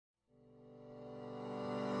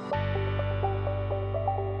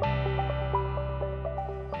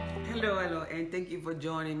Hello, and thank you for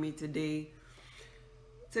joining me today.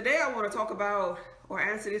 Today, I want to talk about or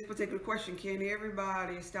answer this particular question. Can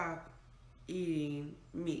everybody stop eating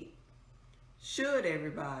meat? Should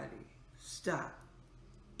everybody stop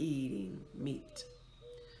eating meat?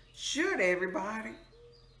 Should everybody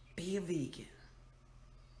be a vegan?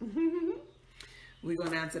 We're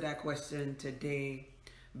going to answer that question today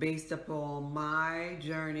based upon my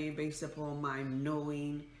journey, based upon my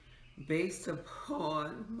knowing, based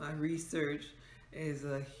upon my research as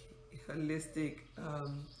a holistic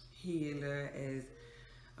healer, as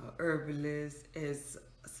a herbalist, as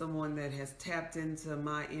someone that has tapped into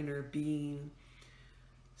my inner being,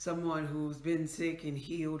 someone who's been sick and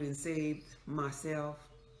healed and saved myself.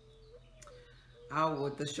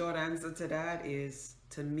 The short answer to that is,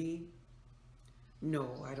 to me,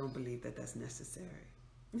 no, I don't believe that that's necessary.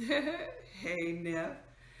 Hey, Neff.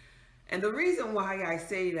 And the reason why I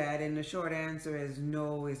say that, and the short answer is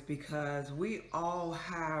no, is because we all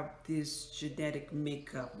have this genetic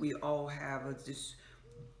makeup. We all have this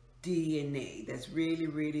DNA that's really,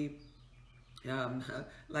 really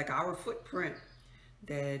like our footprint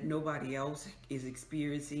that nobody else is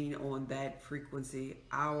experiencing on that frequency,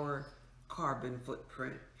 our carbon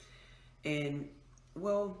footprint. And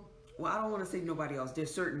I don't want to say nobody else.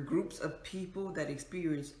 There's certain groups of people that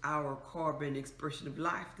experience our carbon expression of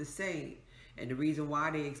life the same. And the reason why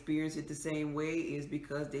they experience it the same way is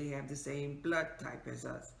because they have the same blood type as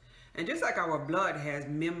us. And just like our blood has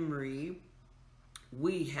memory,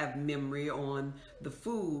 we have memory on the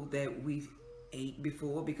food that we ate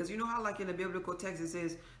before. Because you know how, like in the biblical text, it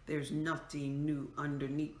says there's nothing new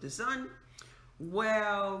underneath the sun?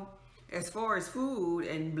 Well, as far as food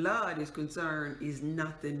and blood is concerned, is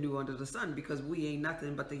nothing new under the sun, because we ain't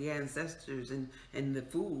nothing but the ancestors, and the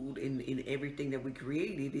food and everything that we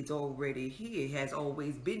created, it's already here. It has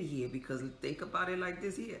always been here, because think about it like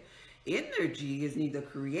this here. Energy is neither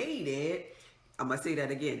created, I'm going to say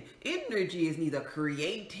that again. Energy is neither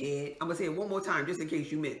created, I'm going to say it one more time just in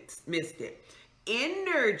case you missed it.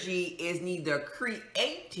 Energy is neither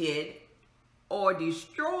created or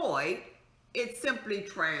destroyed. It simply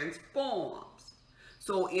transforms.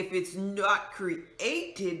 So if it's not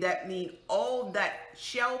created, that means all that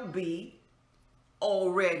shall be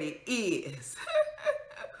already is.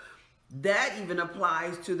 That even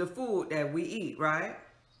applies to the food that we eat, right?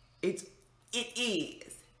 It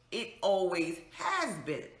is. It always has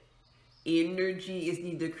been. Energy is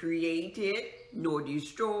neither created nor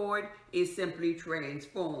destroyed. It simply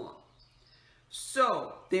transforms.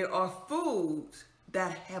 So there are foods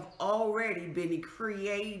that have already been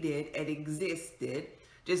created and existed,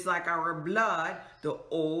 just like our blood, the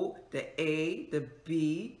O, the A, the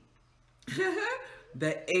B,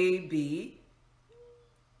 the AB.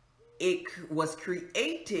 It was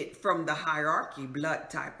created from the hierarchy blood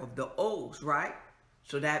type of the O's, right?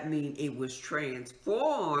 So that means it was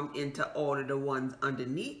transformed into all of the ones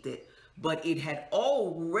underneath it, but it had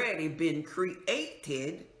already been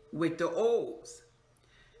created with the O's.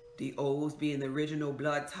 The O's being the original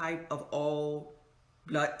blood type of all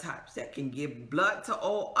blood types that can give blood to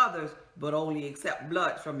all others, but only accept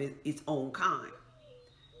blood from its own kind.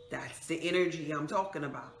 That's the energy I'm talking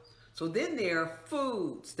about. So then there are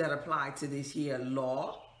foods that apply to this here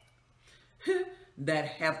law that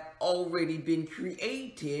have already been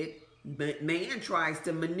created. But man tries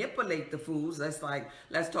to manipulate the foods.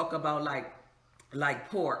 Let's talk about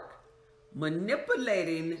like pork.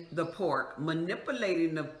 Manipulating the pork,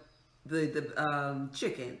 manipulating the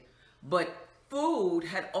chicken, but food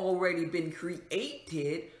had already been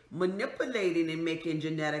created, manipulating and making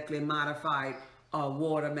genetically modified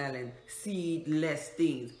watermelon, seedless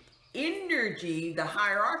things. Energy, the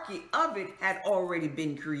hierarchy of it had already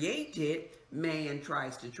been created. Man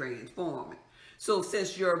tries to transform it. So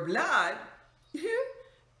since your blood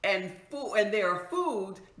and there are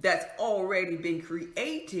foods that's already been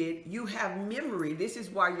created, you have memory. This is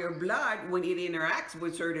why your blood, when it interacts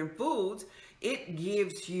with certain foods, it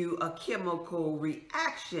gives you a chemical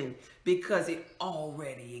reaction because it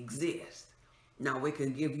already exists. Now, it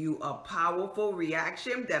can give you a powerful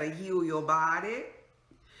reaction that'll heal your body,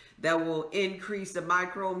 that will increase the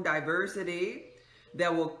microbe diversity,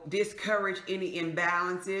 that will discourage any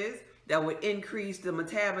imbalances, that will increase the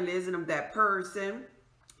metabolism of that person,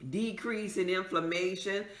 decreasing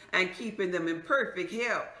inflammation, and keeping them in perfect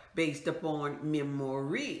health based upon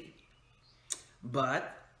memory.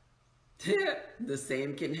 But the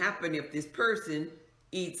same can happen if this person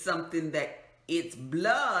eats something that its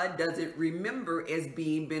blood doesn't remember as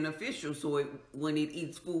being beneficial. So when it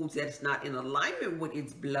eats foods that's not in alignment with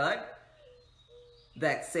its blood,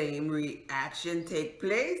 that same reaction take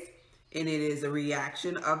place. and it is a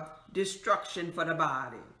reaction of destruction for the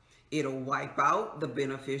body. It'll wipe out the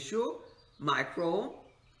beneficial microbe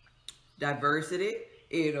diversity.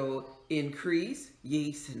 It'll increase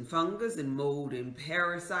yeast and fungus and mold and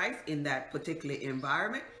parasites in that particular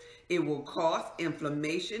environment. It will cause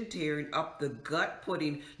inflammation, tearing up the gut,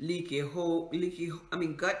 putting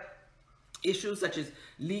gut issues such as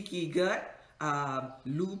leaky gut,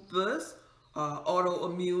 lupus,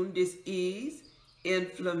 autoimmune disease,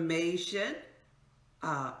 inflammation,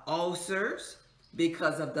 ulcers,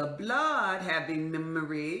 because of the blood having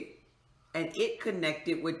memory and it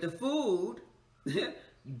connected with the food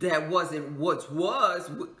that wasn't what was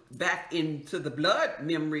back into the blood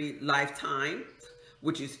memory lifetime,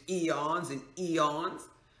 which is eons and eons.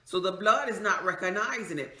 So the blood is not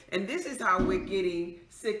recognizing it. And this is how we're getting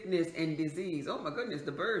sickness and disease. Oh my goodness,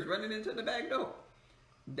 the birds running into the back door.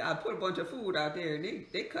 I put a bunch of food out there and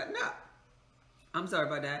they cutting up. I'm sorry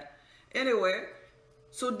about that. Anyway,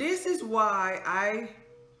 so this is why I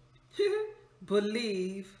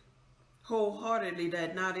believe wholeheartedly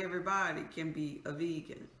that not everybody can be a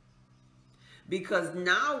vegan. Because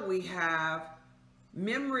now we have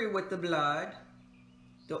memory with the blood.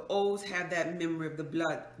 The O's have that memory of the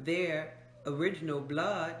blood. Their original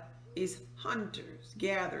blood is hunters,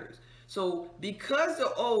 gatherers. So because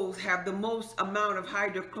the O's have the most amount of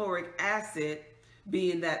hydrochloric acid,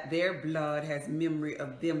 being that their blood has memory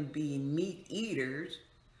of them being meat eaters,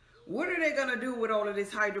 what are they going to do with all of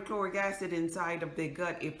this hydrochloric acid inside of their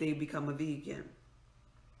gut if they become a vegan?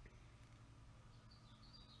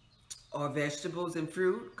 Are vegetables and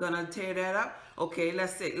fruit gonna tear that up? Okay,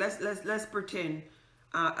 let's pretend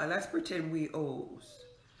we O's.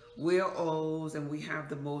 We're O's and we have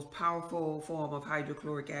the most powerful form of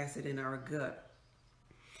hydrochloric acid in our gut.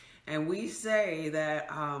 And we say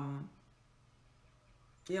that I'm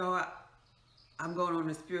going on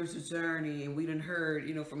a spiritual journey, and we done heard,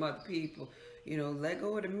 from other people, let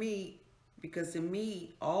go of the meat, because the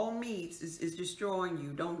meat, all meats is destroying you.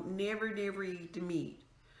 Don't never eat the meat.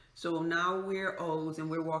 So now we're O's and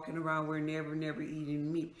we're walking around, we're never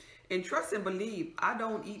eating meat. And trust and believe, I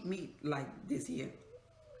don't eat meat like this here.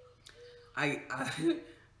 I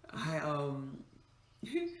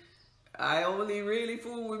only really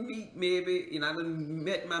fool with meat maybe, I done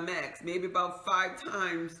met my max maybe about 5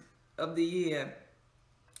 times of the year.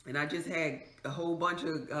 And I just had a whole bunch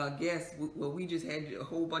of guests. Well, we just had a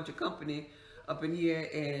whole bunch of company up in here,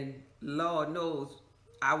 and Lord knows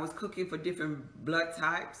I was cooking for different blood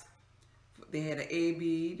types. They had an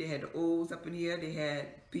AB, they had the O's up in here, they had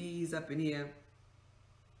B's up in here.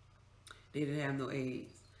 They didn't have no A's.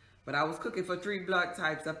 But I was cooking for 3 blood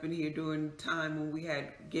types up in here during the time when we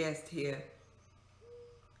had guests here.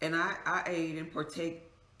 And I ate and partake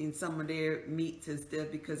in some of their meats and stuff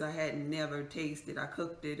because I had never tasted. I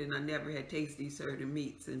cooked it and I never had tasted certain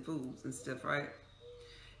meats and foods and stuff, right?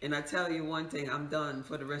 And I tell you one thing, I'm done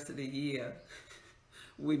for the rest of the year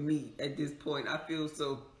with meat at this point. I feel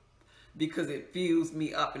so, because it fills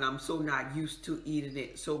me up and I'm so not used to eating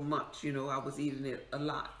it so much. I was eating it a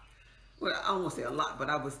lot. Well, I don't want to say a lot, but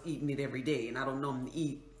I was eating it every day, and I don't normally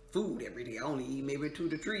eat food every day. I only eat maybe 2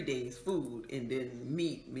 to 3 days food, and then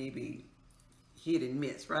meat maybe hit and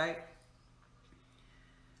miss, right?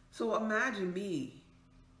 So imagine me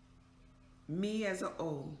as a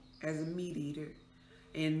O, as a meat eater,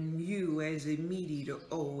 and you as a meat eater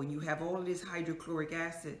O, and you have all of this hydrochloric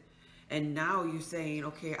acid, and now you're saying,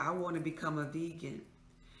 okay, I want to become a vegan.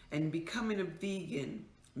 And becoming a vegan,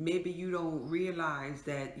 maybe you don't realize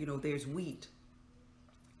that, there's wheat.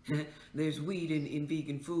 There's wheat in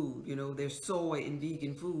vegan food, there's soy in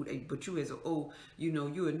vegan food, but you as a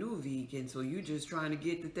you're a new vegan, so you're just trying to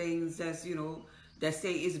get the things that's, that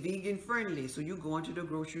say it's vegan friendly. So you go into the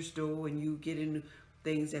grocery store and you get in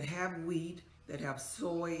things that have wheat, that have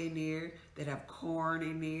soy in there, that have corn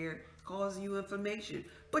in there, causing you inflammation.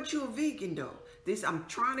 But you're a vegan though. I'm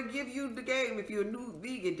trying to give you the game. If you're a new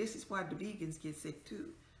vegan, this is why the vegans get sick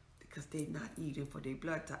too, because they're not eating for their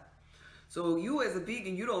blood type. So you as a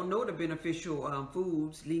vegan, you don't know the beneficial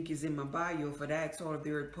foods. Link is in my bio for that. Sort of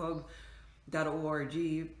theirpub.org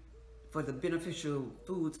for the beneficial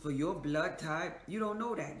foods for your blood type. You don't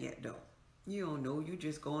know that yet though. You don't know. You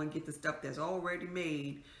just go and get the stuff that's already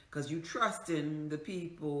made because you trust in the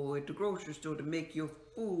people at the grocery store to make your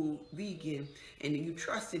food vegan, and you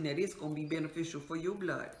trusting that it's going to be beneficial for your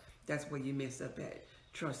blood. That's where you mess up at.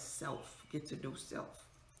 Trust self. Get to know self.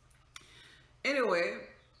 Anyway,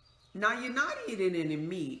 now you're not eating any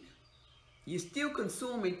meat. You're still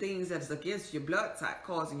consuming things that's against your blood type,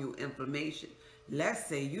 causing you inflammation. Let's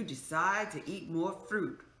say you decide to eat more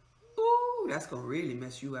fruit. Ooh, that's going to really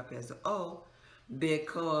mess you up as an O,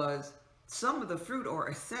 because Some of the fruit are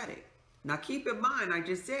acidic. Now keep in mind, I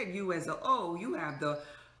just said you as a O, you have the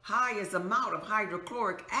highest amount of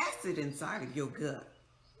hydrochloric acid inside of your gut.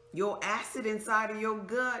 Your acid inside of your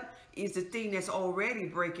gut is the thing that's already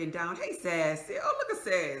breaking down. Hey, Sassy. Oh, look at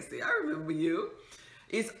Sassy. I remember you.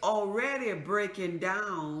 It's already breaking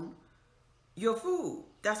down your food.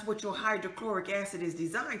 That's what your hydrochloric acid is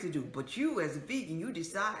designed to do. But you as a vegan, you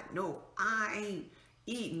decide, no, I ain't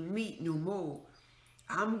eating meat no more.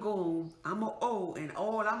 I'm a O, and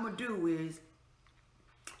all I'm going to do is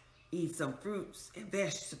eat some fruits and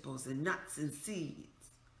vegetables and nuts and seeds.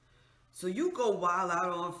 So you go wild out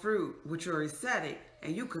on fruit, which are acidic,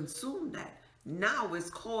 and you consume that. Now it's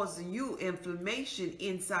causing you inflammation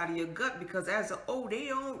inside of your gut because as a O, they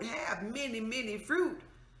don't have many fruit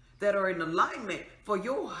that are in alignment for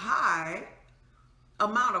your high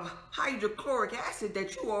amount of hydrochloric acid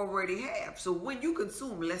that you already have. So when you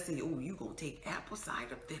consume, let's say, oh, you're going to take apple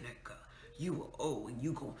cider vinegar. You are, oh, and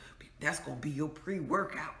that's going to be your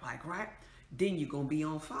pre-workout, like, right? Then you're going to be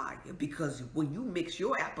on fire because when you mix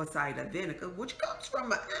your apple cider vinegar, which comes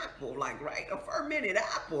from an apple, like, right? A fermented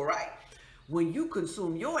apple, right? When you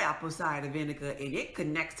consume your apple cider vinegar and it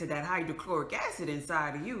connects to that hydrochloric acid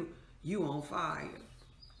inside of you, you on fire.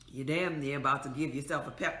 You're damn near about to give yourself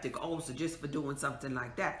a peptic ulcer just for doing something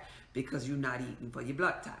like that because you're not eating for your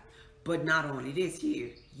blood type. But not only this here,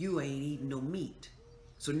 you ain't eating no meat.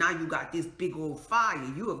 So now you got this big old fire.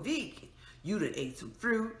 You a vegan. You done ate some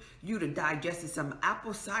fruit. You done digested some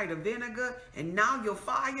apple cider vinegar. And now your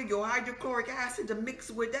fire, your hydrochloric acid to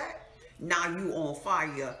mix with that. Now you on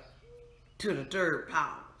fire to the third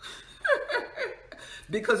power.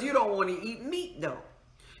 Because you don't want to eat meat though.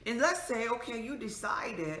 And let's say, okay, you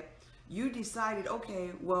decided, okay,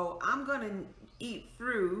 well, I'm going to eat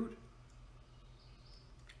fruit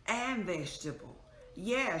and vegetable.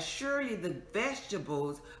 Yeah, surely the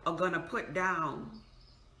vegetables are going to put down,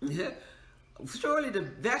 surely the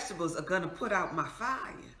vegetables are going to put out my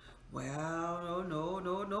fire. Well,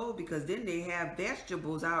 no, because then they have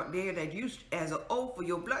vegetables out there that you, as an O for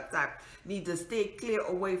your blood type, need to stay clear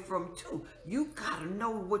away from too. You gotta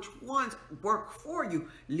know which ones work for you.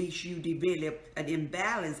 Least you develop an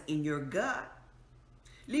imbalance in your gut.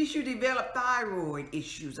 Least you develop thyroid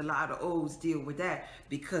issues. A lot of O's deal with that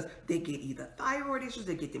because they get either thyroid issues,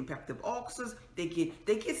 they get them peptic ulcers, they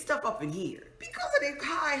get stuff up in here because of their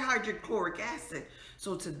high hydrochloric acid.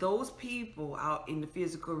 So to those people out in the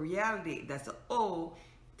physical reality, that's an O,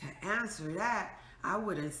 to answer that, I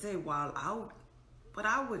wouldn't say wild out, but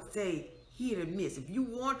I would say hit or miss. If you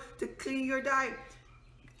want to clean your diet,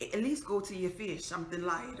 at least go to your fish, something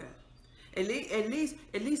lighter. At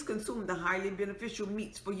least consume the highly beneficial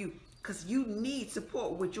meats for you because you need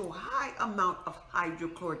support with your high amount of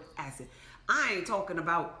hydrochloric acid. I ain't talking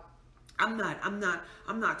about, I'm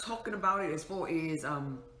not talking about it as far as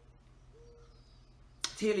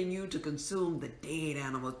telling you to consume the dead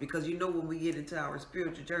animals, because you know when we get into our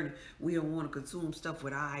spiritual journey, we don't want to consume stuff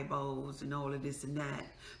with eyeballs and all of this and that.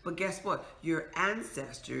 But guess what? Your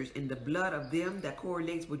ancestors and the blood of them that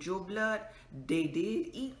correlates with your blood, they did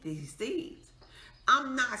eat these things.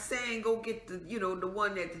 I'm not saying go get the, the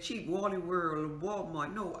one at the cheap Wally World or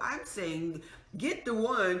Walmart. No, I'm saying get the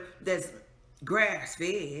one that's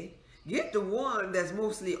grass-fed. Get the one that's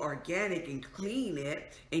mostly organic and clean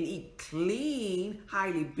it, and eat clean,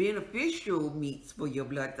 highly beneficial meats for your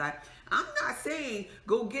blood type. I'm not saying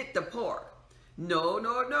go get the pork. No.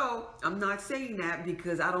 I'm not saying that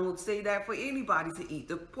because I don't say that for anybody to eat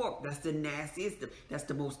the pork. That's the nastiest, that's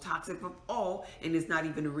the most toxic of all, and it's not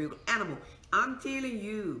even a real animal. I'm telling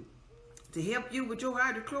you, to help you with your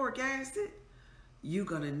hydrochloric acid, you're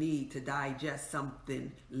going to need to digest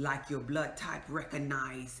something like your blood type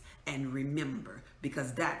recognize and remember,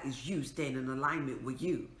 because that is you staying in alignment with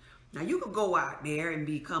you. Now, you can go out there and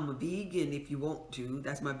become a vegan if you want to.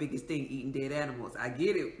 That's my biggest thing, eating dead animals. I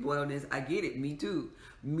get it, wellness. I get it. Me too.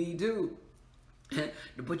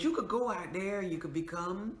 But you could go out there and you could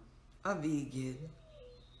become a vegan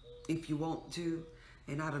if you want to.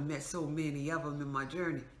 And I've met so many of them in my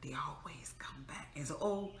journey. They always come back. As an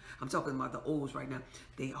O, I'm talking about the O's right now.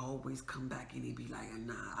 They always come back and they be like,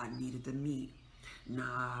 nah, I needed the meat.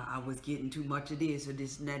 Nah, I was getting too much of this or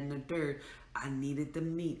this and that and the third. I needed the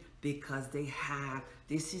meat because they have,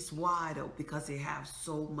 this is why though, because they have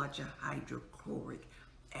so much of hydrochloric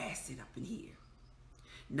acid up in here.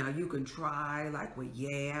 Now you can try like with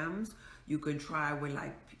yams. You can try with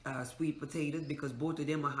like sweet potatoes, because both of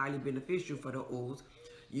them are highly beneficial for the O's.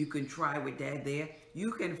 You can try with that there.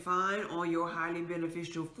 You can find on your highly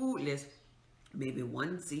beneficial food list Maybe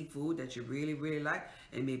one seafood that you really, really like,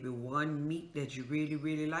 and maybe one meat that you really,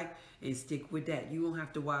 really like, and stick with that. You don't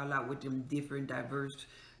have to wild out with them different, diverse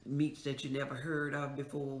meats that you never heard of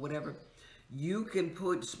before, or whatever. You can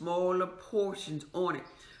put smaller portions on it.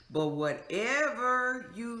 But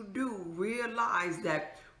whatever you do, realize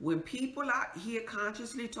that when people out here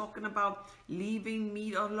consciously talking about leaving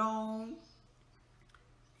meat alone,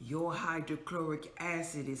 your hydrochloric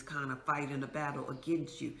acid is kind of fighting a battle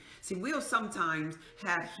against you. See, we'll sometimes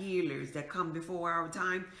have healers that come before our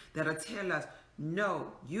time that'll tell us,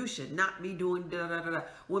 no, you should not be doing da da da da.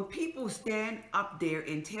 When people stand up there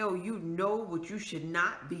and tell you no, what you should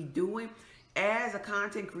not be doing as a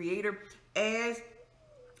content creator, as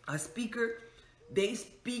a speaker, they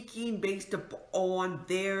speaking based upon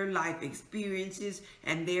their life experiences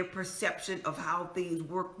and their perception of how things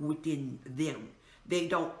work within them. They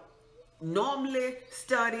don't normally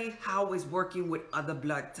study how it's working with other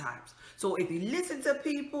blood types. So if you listen to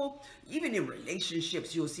people, even in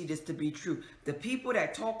relationships, you'll see this to be true. The people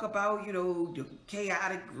that talk about, the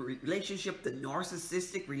chaotic relationship, the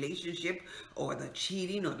narcissistic relationship, or the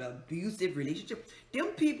cheating or the abusive relationship, them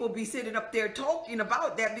people be sitting up there talking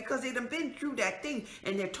about that because they done been through that thing,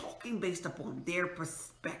 and they're talking based upon their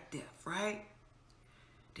perspective, right?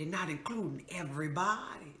 They're not including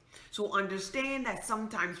everybody. So understand that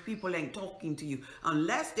sometimes people ain't talking to you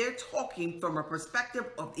unless they're talking from a perspective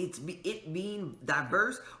of it being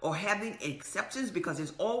diverse or having exceptions, because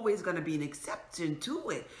there's always going to be an exception to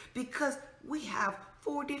it, because we have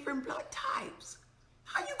 4 different blood types.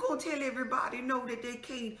 How you going to tell everybody no that they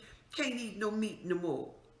can't eat no meat no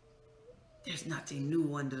more? There's nothing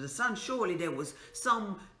new under the sun. Surely there was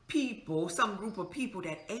some group of people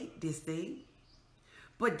that ate this thing.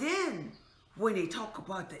 But then, when they talk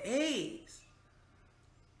about the eggs,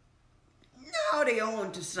 now they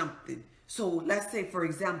on to something. So let's say, for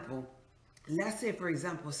example,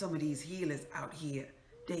 some of these healers out here,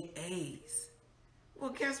 they A's.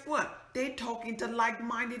 Well, guess what? They talking to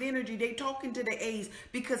like-minded energy. They talking to the A's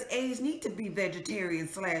because A's need to be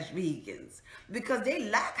vegetarian/vegans because they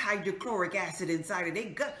lack hydrochloric acid inside of their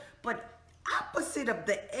gut. But opposite of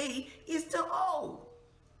the A is the O.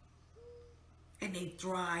 And they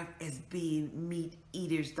thrive as being meat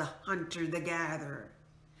eaters, the hunter, the gatherer.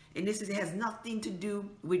 And this has nothing to do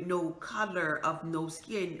with no color of no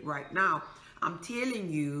skin right now. I'm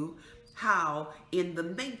telling you how in the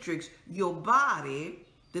matrix, your body,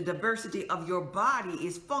 the diversity of your body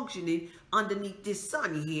is functioning underneath this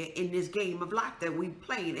sun here in this game of life that we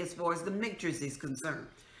playing as far as the matrix is concerned.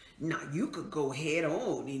 Now, you could go head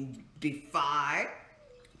on and defy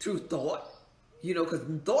through thought, because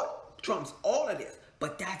thought trumps all of this.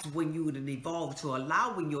 But that's when you would evolve to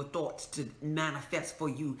allowing your thoughts to manifest for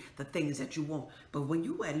you the things that you want. But when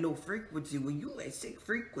you at low frequency, when you at sick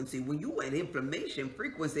frequency, when you at inflammation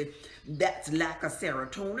frequency, that's lack of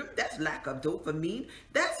serotonin, that's lack of dopamine,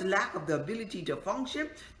 that's lack of the ability to function,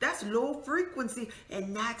 that's low frequency,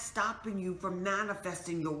 and that's stopping you from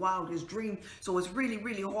manifesting your wildest dream. So it's really,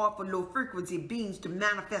 really hard for low frequency beings to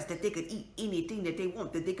manifest that they could eat anything that they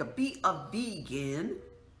want, that they could be a vegan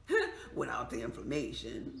without the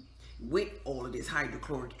inflammation, with all of this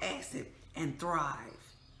hydrochloric acid, and thrive.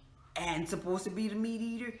 And supposed to be the meat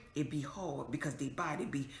eater, it be hard because their body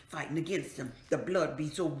be fighting against them. The blood be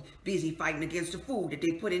so busy fighting against the food that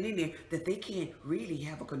they put in there that they can't really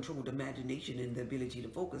have a controlled imagination and the ability to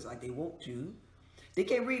focus like they want to. They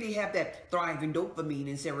can't really have that thriving dopamine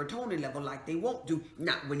and serotonin level like they want to,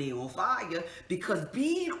 not when they're on fire, because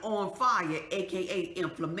being on fire, aka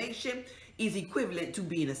inflammation, is equivalent to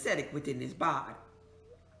being acidic within this body.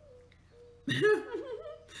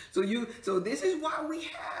 So this is why we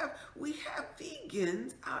have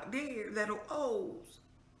vegans out there that are O's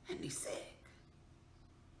and they sick.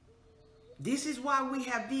 This is why we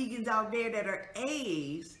have vegans out there that are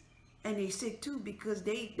A's and they sick too, because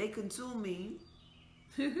they consuming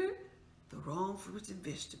the wrong fruits and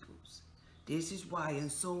vegetables. This is why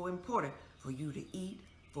it's so important for you to eat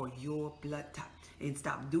for your blood type. And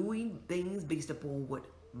stop doing things based upon what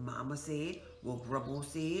mama said, what grandma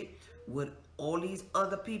said, what all these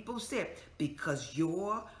other people said. Because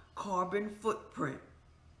your carbon footprint,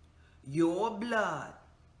 your blood,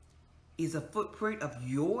 is a footprint of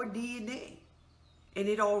your DNA. And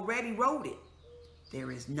it already wrote it.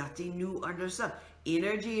 There is nothing new under the sun.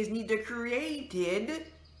 Energy is neither created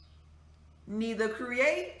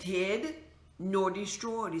nor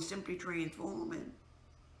destroyed. It's simply transforming.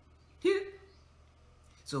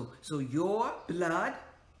 So your blood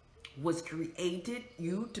was created,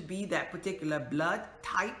 you to be that particular blood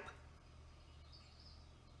type.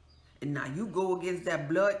 And now you go against that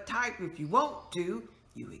blood type if you want to,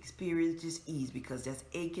 You experience this ease because that's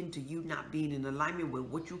akin to you not being in alignment with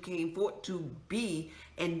what you came for to be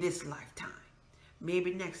in this lifetime.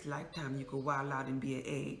 Maybe next lifetime you could wild out and be an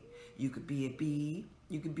A. You could be a B.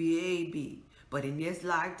 You could be an AB. But in this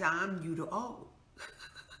lifetime, you the O.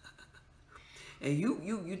 And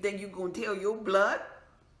you think you gonna tell your blood?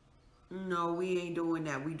 No, we ain't doing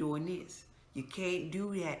that. We doing this. You can't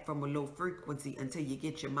do that from a low frequency until you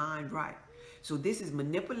get your mind right. So this is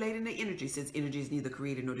manipulating the energy. Since energy is neither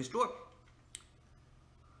created nor destroyed,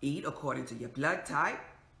 eat according to your blood type.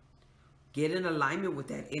 Get in alignment with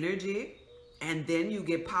that energy. And then you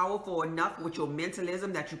get powerful enough with your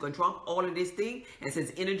mentalism that you can trump all of this thing. And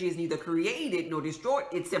since energy is neither created nor destroyed,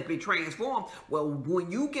 it's simply transformed. Well,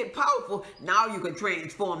 when you get powerful, now you can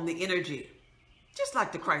transform the energy. Just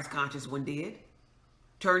like the Christ conscious one did.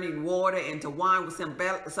 Turning water into wine was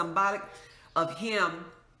symbolic of him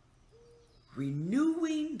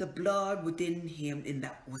renewing the blood within him. And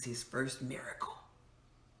that was his first miracle.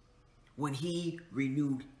 When he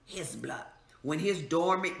renewed his blood. When his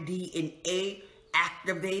dormant DNA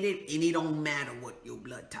activated, and it don't matter what your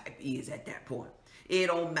blood type is at that point. It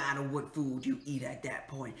don't matter what food you eat at that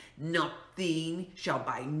point. Nothing shall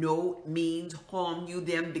by no means harm you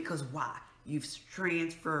then, because why? You've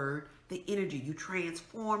transferred the energy. You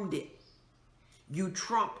transformed it. You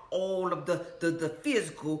trumped all of the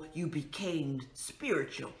physical. You became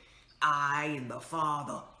spiritual. I and the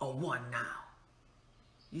Father are one now.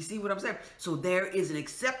 You see what I'm saying? So there is an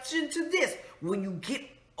exception to this. When you get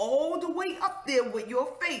all the way up there with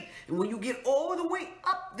your faith, and when you get all the way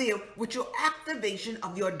up there with your activation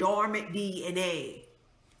of your dormant DNA.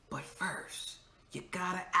 But first, you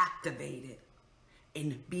gotta activate it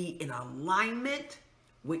and be in alignment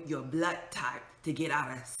with your blood type to get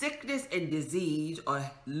out of sickness and disease or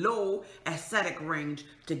low acidic range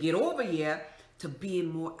to get over here to being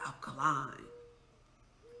more alkaline.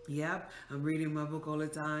 Yep, I'm reading my book all the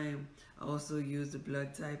time. I also use the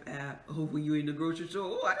blood type app. Oh, when you're in the grocery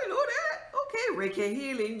store. Oh, I didn't know that. Okay, Reiki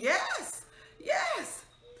Healing. Yes, yes.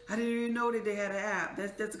 I didn't even know that they had an app.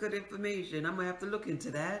 That's good information. I'm going to have to look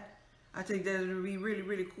into that. I think that would be really,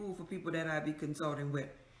 really cool for people that I be consulting with.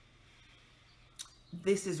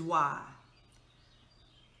 This is why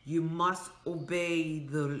you must obey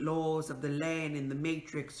the laws of the land and the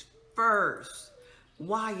matrix first.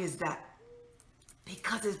 Why is that?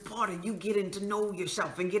 Because it's part of you getting to know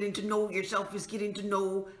yourself. And getting to know yourself is getting to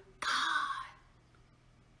know God.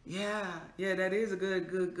 Yeah, that is a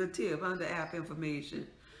good tip on the app information.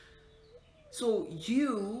 So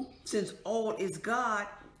you, since all is God,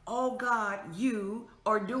 all God, you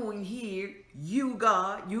are doing here, you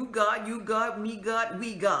God, me God,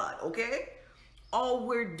 we God, okay? All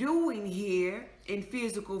we're doing here in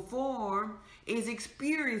physical form is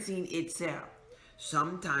experiencing itself.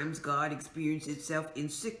 Sometimes God experiences itself in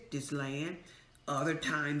sickness land. Other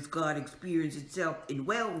times God experiences itself in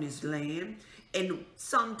wellness land. And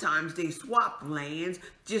sometimes they swap lands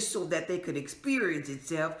just so that they could experience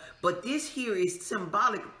itself. But this here is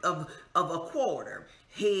symbolic of a quarter.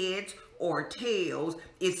 Heads or tails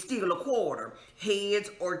is still a quarter.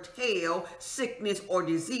 Heads or tail, sickness or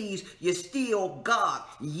disease, you're still God.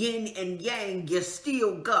 Yin and yang, you're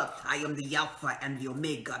still God. I am the Alpha and the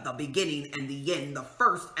Omega, the beginning and the end, the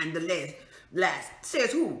first and the last.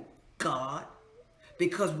 Says who? God.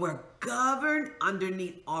 Because we're governed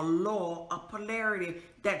underneath a law of polarity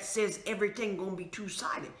that says everything gonna be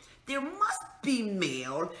two-sided. There must be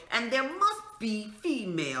male and there must be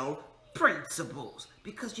female principles,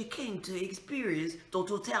 because you came to experience the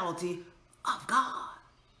totality of God.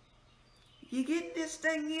 You get this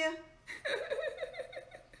thing here?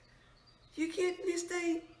 You get this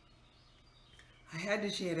thing? I had to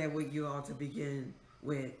share that with you all to begin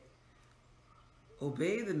with.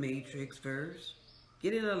 Obey the matrix first.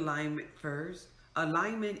 Get in alignment first.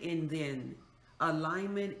 Alignment and then.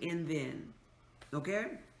 Alignment and then.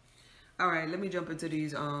 Okay? Alright, let me jump into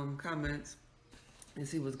these comments and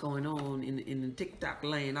see what's going on in the TikTok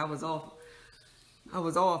land. I was off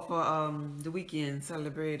for the weekend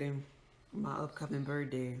celebrating my upcoming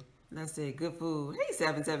birthday. And I said, good food. Hey,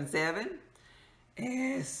 777.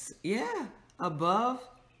 Yes, yeah. Above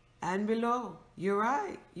and below. You're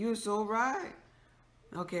right. You're so right.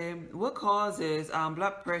 Okay, what causes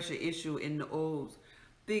blood pressure issue in the olds?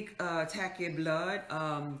 Big tacky blood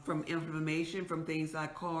from inflammation from things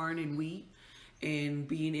like corn and wheat and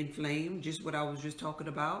being inflamed, just what I was just talking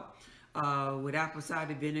about, with apple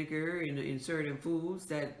cider vinegar in certain foods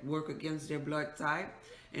that work against their blood type.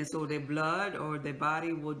 And so their blood or their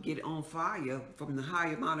body would get on fire from the high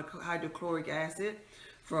amount of hydrochloric acid,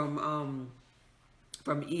 from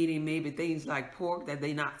from eating maybe things like pork that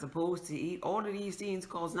they're not supposed to eat. All of these things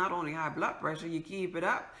cause not only high blood pressure, you keep it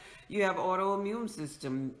up, you have autoimmune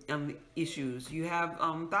system issues, you have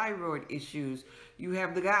thyroid issues, you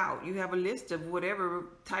have the gout, you have a list of whatever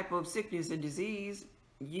type of sickness and disease.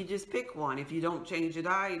 You just pick one. If you don't change your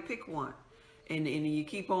diet, pick one. And you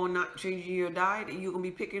keep on not changing your diet, and you're going to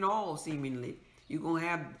be picking all seemingly. You're going to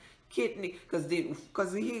have kidney, because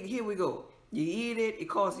here we go. You eat it, it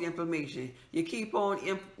causes inflammation. You keep on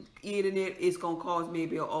eating it, it's going to cause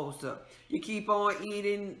maybe an ulcer. You keep on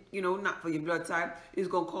eating, not for your blood type, it's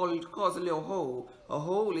going to cause a little hole. A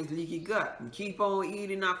hole is leaky gut. You keep on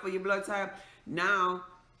eating, not for your blood type, now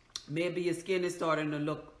maybe your skin is starting to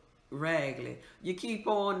look raggedy. You keep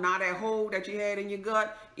on, now that hole that you had in your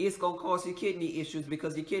gut, it's going to cause you kidney issues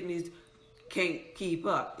because your kidneys can't keep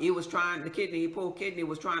up. Poor kidney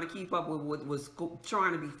was trying to keep up with what was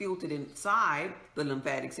trying to be filtered inside the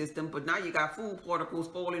lymphatic system, but now you got food particles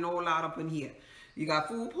falling all out up in here. You got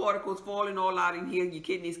food particles falling all out in here, your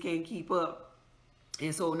kidneys can't keep up.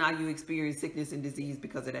 And so now you experience sickness and disease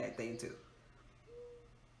because of that thing too.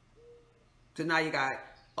 So now you got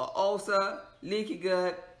an ulcer, leaky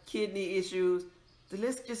gut, kidney issues. So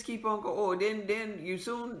let's just keep on going. Oh, then you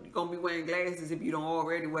soon gonna be wearing glasses if you don't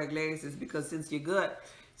already wear glasses, because since your gut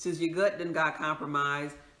done got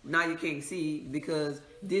compromised, now you can't see, because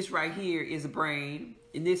this right here is a brain,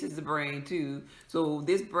 and this is the brain too. So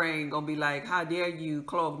this brain gonna be like, how dare you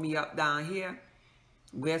clog me up down here?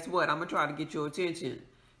 Guess what? I'm gonna try to get your attention,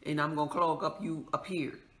 and I'm gonna clog up you up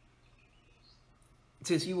here.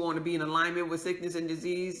 Since you want to be in alignment with sickness and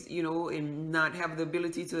disease, and not have the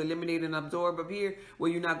ability to eliminate and absorb up here,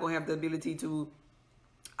 well, you're not going to have the ability to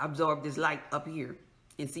absorb this light up here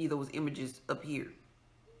and see those images up here.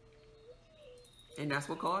 And that's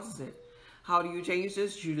what causes it. How do you change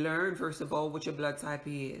this? You learn, first of all, what your blood type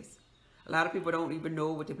is. A lot of people don't even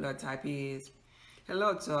know what their blood type is.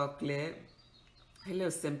 Hello, Chocolate. Hello,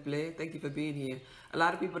 Simply. Thank you for being here. A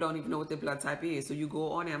lot of people don't even know what their blood type is. So you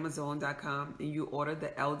go on Amazon.com and you order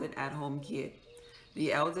the Eldon at-home kit.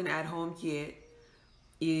 The Eldon at-home kit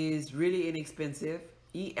is really inexpensive.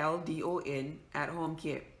 ELDON at-home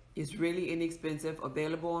kit. It's really inexpensive.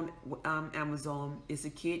 Available on Amazon. It's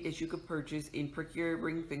a kit that you could purchase and prick your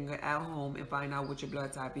ring finger at home and find out what your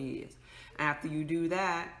blood type is. After you do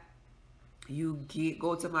that, you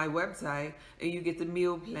go to my website and you get the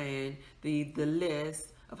meal plan, the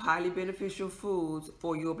list of highly beneficial foods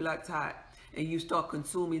for your blood type, and you start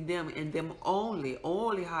consuming them, and them only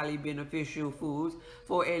highly beneficial foods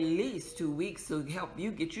for at least 2 weeks to help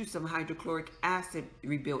you get you some hydrochloric acid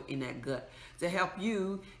rebuilt in that gut, to help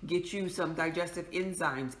you get you some digestive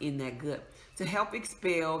enzymes in that gut, to help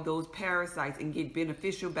expel those parasites and get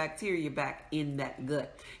beneficial bacteria back in that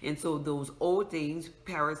gut. And so those old things,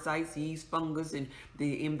 parasites, yeast, fungus, and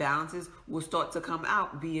the imbalances will start to come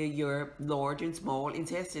out via your large and small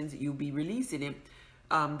intestines. You'll be releasing it,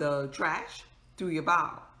 the trash, through your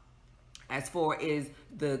bowel. As far as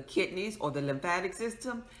the kidneys or the lymphatic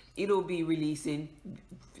system, it'll be releasing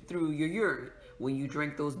through your urine. When you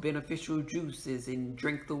drink those beneficial juices and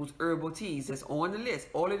drink those herbal teas, that's on the list.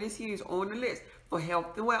 All of this here is on the list for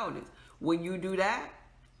health and wellness. When you do that,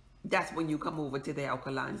 that's when you come over to the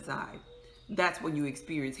alkaline side. That's when you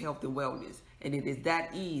experience health and wellness. And it is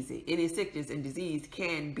that easy. Any sickness and disease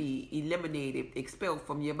can be eliminated, expelled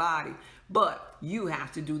from your body. But you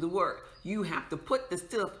have to do the work. You have to put the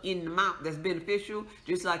stuff in the mouth that's beneficial,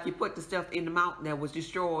 just like you put the stuff in the mouth that was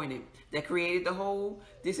destroying it, that created the hole.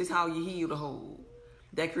 This is how you heal the hole.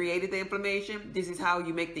 That created the inflammation. This is how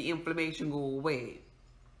you make the inflammation go away.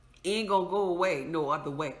 It ain't gonna go away no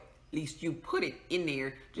other way. At least you put it in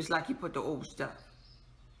there, just like you put the old stuff.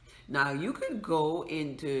 Now you can go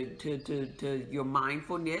into to your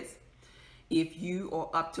mindfulness if you are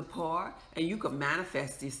up to par, and you can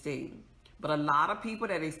manifest this thing. But a lot of people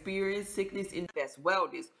that experience sickness invest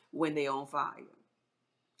wellness when they're on fire,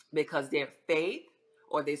 because their faith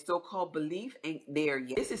or their so-called belief ain't there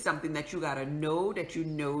yet. This is something that you gotta know, that you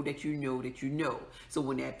know, that you know, that you know. So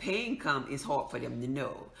when that pain come, it's hard for them to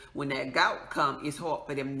know. When that gout come, it's hard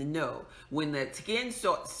for them to know. When the skin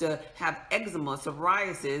starts to have eczema,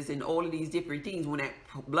 psoriasis, and all of these different things, when that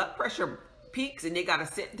blood pressure peaks and they gotta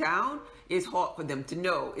sit down, it's hard for them to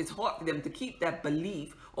know. It's hard for them to keep that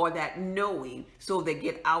belief or that knowing, so they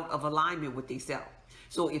get out of alignment with themselves.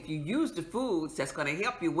 So if you use the foods that's going to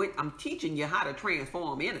help you with, I'm teaching you how to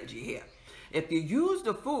transform energy here. If you use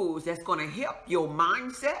the foods that's going to help your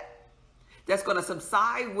mindset, that's going to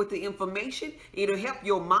subside with the information, it'll help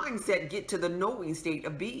your mindset get to the knowing state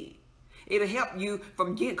of being. It'll help you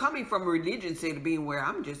from coming from a religion state of being where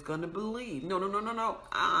I'm just going to believe. No, no, no, no, no.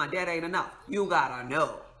 That ain't enough. You got to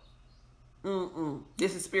know.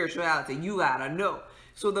 This is spirituality. You got to know.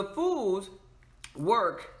 So the foods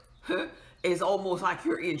work is almost like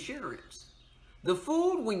your insurance. The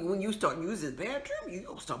food, when you start using the bathroom, you're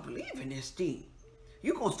going to start believing this thing.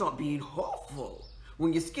 You're going to start being hopeful.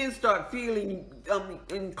 When your skin start feeling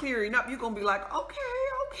and clearing up, you're going to be like,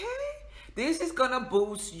 okay. This is going to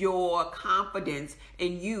boost your confidence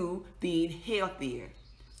in you being healthier,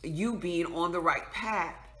 you being on the right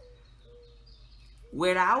path.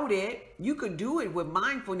 Without it, you could do it with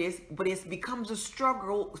mindfulness, but it becomes a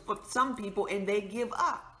struggle for some people and they give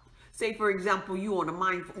up. Say, for example, you on a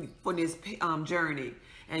mindfulness journey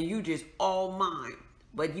and you just all mind,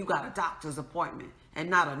 but you got a doctor's appointment and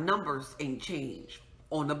not a numbers ain't changed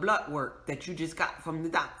on the blood work that you just got from the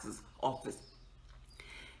doctor's office.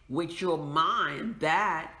 With your mind,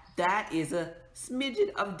 that is a smidgen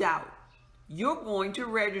of doubt. You're going to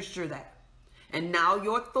register that. And now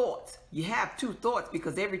your thoughts, you have two thoughts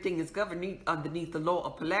because everything is governed underneath the law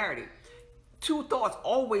of polarity. Two thoughts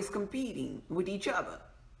always competing with each other.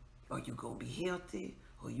 Are you going to be healthy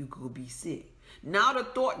or you going to be sick? Now the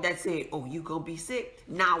thought that said, oh, you going to be sick,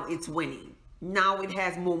 now it's winning. Now it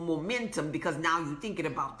has more momentum because now you're thinking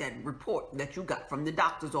about that report that you got from the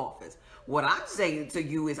doctor's office. What I'm saying to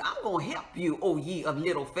you is I'm going to help you, oh ye of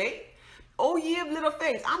little faith. Oh, ye of little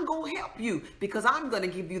faith, I'm going to help you because I'm going to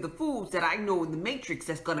give you the foods that I know in the matrix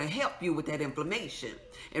that's going to help you with that inflammation.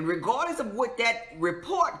 And regardless of what that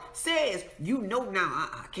report says, you know now,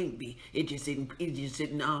 I can't be. It just didn't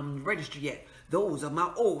register yet. Those are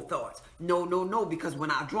my old thoughts. No, because when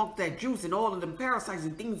I drank that juice and all of them parasites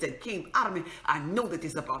and things that came out of me, I know that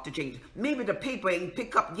it's about to change. Maybe the paper ain't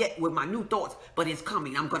pick up yet with my new thoughts, but it's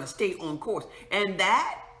coming. I'm going to stay on course. And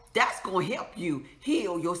that's going to help you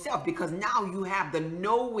heal yourself because now you have the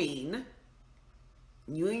knowing.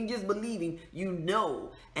 You ain't just believing, you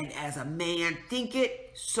know. And as a man think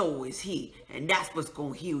it, so is he. And that's what's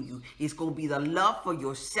going to heal you. It's going to be the love for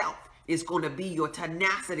yourself. It's going to be your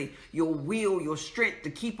tenacity, your will, your strength to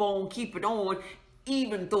keep it on,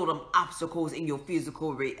 even though them obstacles in your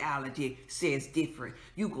physical reality says different.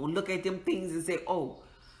 You going to look at them things and say, oh,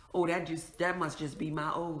 that must just be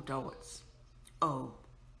my old thoughts. Oh.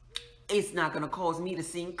 It's not going to cause me to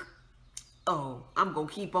sink. Oh, I'm going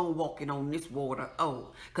to keep on walking on this water.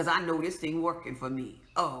 Oh, because I know this thing working for me.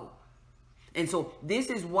 Oh. And so this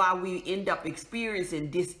is why we end up experiencing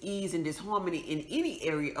dis-ease and disharmony in any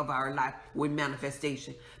area of our life with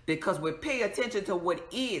manifestation. Because we pay attention to what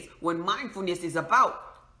is, when mindfulness is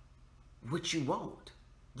about what you want.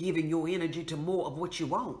 Giving your energy to more of what you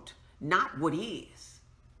want, not what is.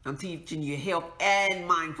 I'm teaching you health and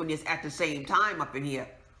mindfulness at the same time up in here.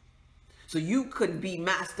 So you could be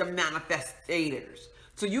master manifestators.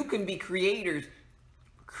 So you can be creators,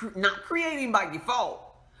 not creating by default,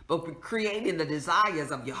 but creating the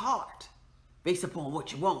desires of your heart based upon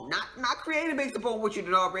what you want. Not creating based upon what you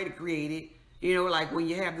had already created. You know, like when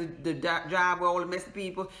you have the job with all the messy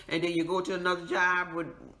people, and then you go to another job with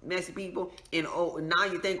messy people, and now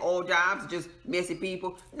you think all jobs are just messy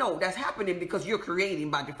people. No, that's happening because you're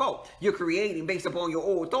creating by default. You're creating based upon your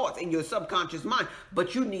old thoughts in your subconscious mind.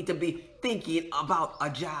 But you need to be thinking about a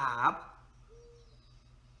job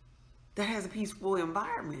that has a peaceful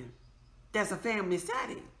environment, that's a family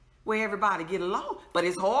setting, where everybody get along. But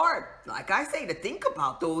it's hard, like I say, to think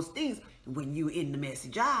about those things when you're in the messy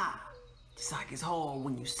job. Just like it's hard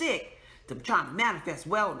when you're sick to try to manifest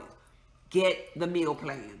wellness. Get the meal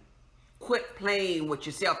plan. Quit playing with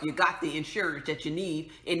yourself. You got the insurance that you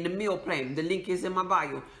need in the meal plan. The link is in my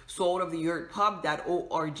bio.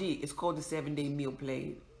 saltoftheearthpub.org. It's called the 7-day meal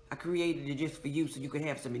plan. I created it just for you so you can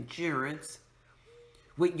have some insurance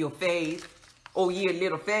with your faith. Oh yeah,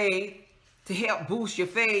 little faith. To help boost your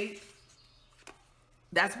faith.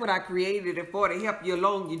 That's what I created it for, to help you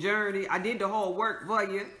along your journey. I did the hard work for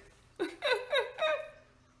you.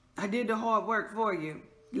 I did the hard work for you.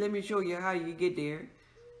 Let me show you how you get there.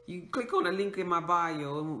 You click on the link in my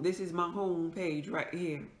bio. This is my home page right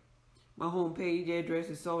here. My home page address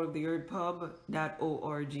is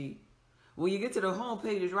saltoftheearthpub.org. When you get to the home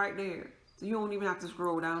page, it's right there. So you don't even have to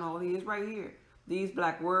scroll down all these. It's right here. These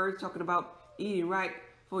black words talking about eating right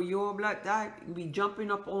for your blood type will be jumping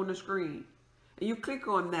up on the screen. And you click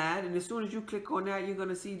on that, and as soon as you click on that, you're going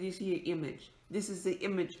to see this here image. This is the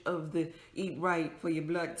image of the Eat Right for Your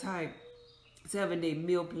Blood Type 7-day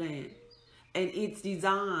meal plan. And it's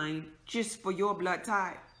designed just for your blood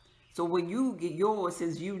type. So when you get yours,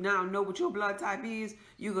 since you now know what your blood type is,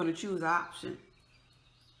 you're going to choose the option.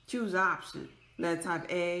 Choose the option. Blood type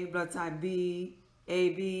A, blood type B,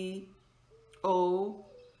 AB, O,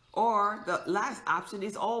 or the last option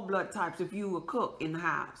is all blood types if you a cook in the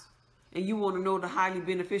house. And you want to know the highly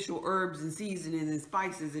beneficial herbs and seasonings and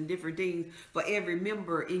spices and different things for every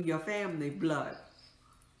member in your family blood.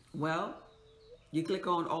 Well, you click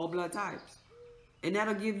on all blood types. And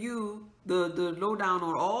that'll give you the lowdown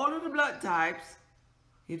on all of the blood types,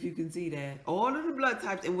 if you can see that. All of the blood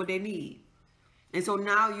types and what they need. And so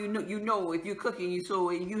now you know if you're cooking,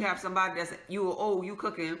 you have somebody that's you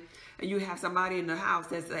cooking, and you have somebody in the house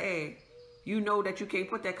that's hey, you know that you can't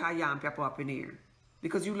put that cayenne pepper up in there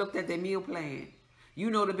because you looked at their meal plan. You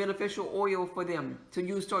know the beneficial oil for them, so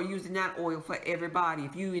you start using that oil for everybody.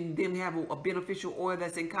 If you and them have a beneficial oil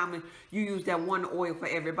that's in common, you use that one oil for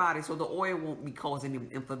everybody, so the oil won't be causing them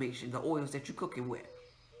inflammation. The oils that you're cooking with.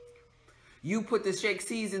 You put the shake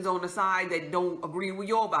seasons on the side that don't agree with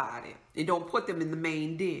your body, and don't put them in the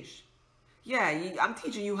main dish. Yeah, I'm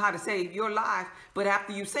teaching you how to save your life, but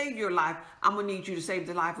after you save your life, I'm gonna need you to save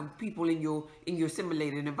the life of people in your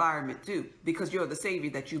simulated environment too, because you're the savior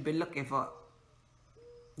that you've been looking for.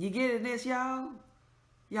 You getting this, y'all?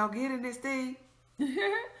 Y'all getting this thing?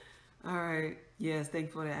 All right. Yes,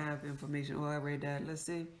 thanks for the app information. Oh, I read that. Let's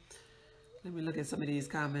see. Let me look at some of these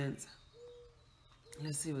comments.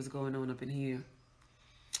 Let's see what's going on up in here.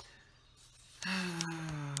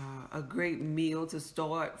 A great meal to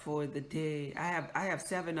start for the day. I have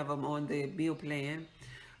 7 of them on the meal plan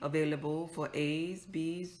available for A's,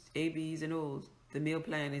 B's, A, B's, and O's. The meal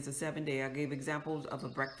plan is a 7-day. I gave examples of a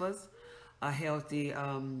breakfast, a healthy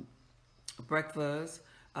breakfast,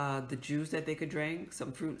 the juice that they could drink,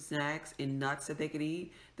 some fruit snacks and nuts that they could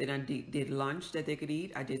eat. Then I did lunch that they could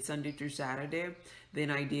eat. I did Sunday through Saturday. Then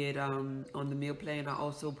I did on the meal plan, I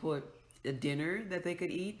also put a dinner that they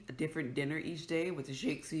could eat, a different dinner each day with the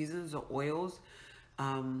shake seasons, the oils,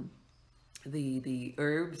 the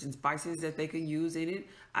herbs and spices that they can use in it.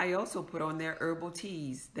 I also put on their herbal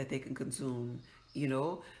teas that they can consume, you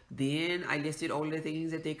know. Then I listed all the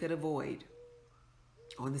things that they could avoid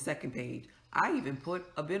on the second page. I even put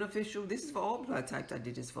a beneficial, this is for all blood types I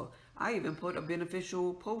did this for. I even put a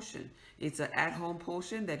beneficial potion. It's an at-home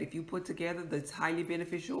potion that if you put together the highly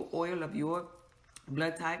beneficial oil of your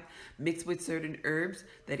blood type mixed with certain herbs,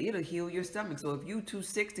 that it'll heal your stomach. So if you too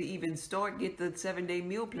sick to even start, get the 7-day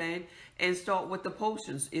meal plan and start with the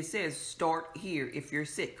potions. It says start here if you're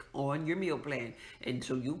sick on your meal plan. And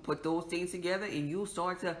so you put those things together and you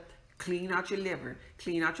start to clean out your liver,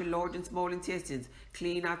 clean out your large and small intestines,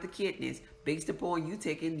 clean out the kidneys, based upon you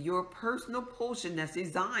taking your personal potion that's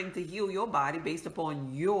designed to heal your body based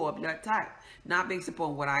upon your blood type. Not based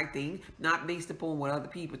upon what I think, not based upon what other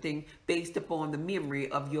people think, based upon the memory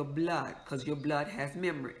of your blood, because your blood has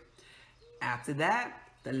memory. After that,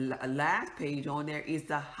 the last page on there is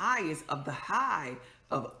the highest of the high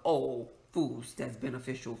of all foods that's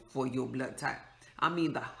beneficial for your blood type. I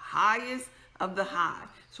mean the highest of the high.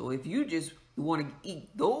 So if you just want to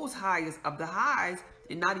eat those highest of the highs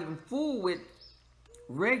and not even fool with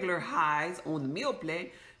regular highs on the meal plan,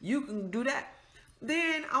 you can do that.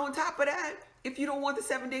 Then on top of that, if you don't want the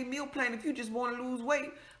 7-day meal plan, if you just want to lose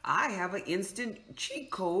weight, I have an instant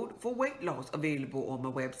cheat code for weight loss available on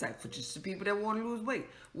my website for just the people that want to lose weight.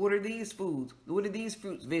 What are these foods? What are these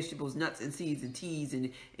fruits, vegetables, nuts, and seeds, and teas,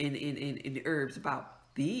 and herbs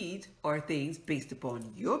about? These are things based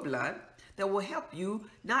upon your blood that will help you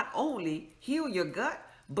not only heal your gut,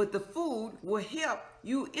 but the food will help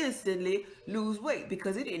you instantly lose weight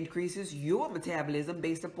because it increases your metabolism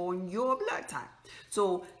based upon your blood type.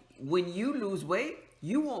 So when you lose weight,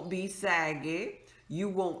 you won't be saggy, you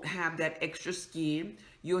won't have that extra skin,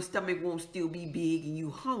 your stomach won't still be big and you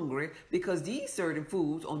hungry, because these certain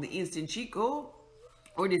foods on the instant cheat code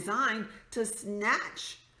are designed to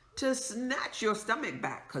snatch your stomach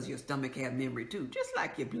back, because your stomach has memory too, just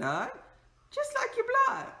like your blood. Just like your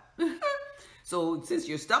blood. So since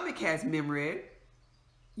your stomach has memory,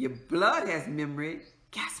 your blood has memory,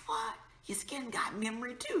 guess what? Your skin got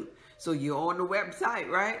memory too. So you're on the website,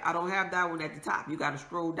 right? I don't have that one at the top. You got to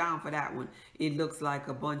scroll down for that one. It looks like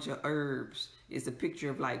a bunch of herbs. It's a picture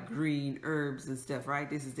of like green herbs and stuff, right?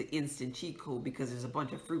 This is the instant cheat code because there's a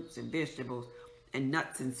bunch of fruits and vegetables and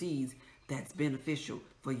nuts and seeds that's beneficial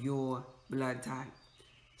for your blood type.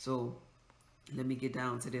 So let me get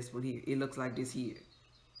down to this one here. It looks like this here.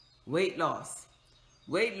 Weight loss.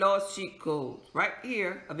 Weight loss cheat codes. Right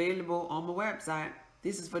here, available on my website.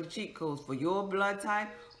 This is for the cheat codes for your blood type.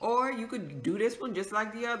 Or you could do this one just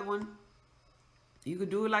like the other one. You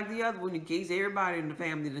could do it like the other one in case everybody in the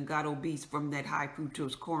family done got obese from that high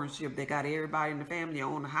fructose corn syrup. They got everybody in the family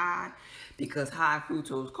on the high because high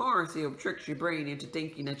fructose corn syrup tricks your brain into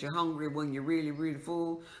thinking that you're hungry when you're really, really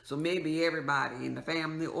full. So maybe everybody in the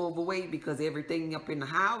family overweight because everything up in the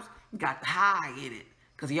house got the high in it.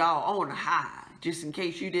 Because y'all on a high. Just in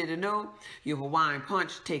case you didn't know, your Hawaiian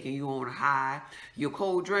Punch taking you on a high. Your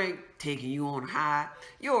cold drink taking you on a high.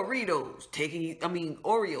 Your Oreos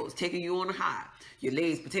Oreos taking you on a high. Your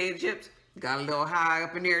Lay's potato chips got a little high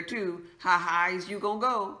up in there too. How high is you gonna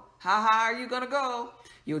go? How high are you gonna go?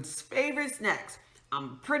 Your favorite snacks,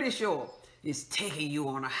 I'm pretty sure, is taking you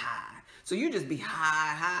on a high. So you just be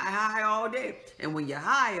high, high, high all day. And when you're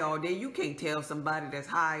high all day, you can't tell somebody that's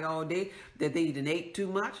high all day that they done ate too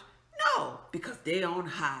much. No, because they on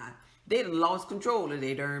high. They done lost control of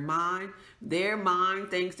their darn mind. Their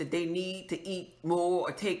mind thinks that they need to eat more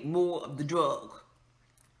or take more of the drug.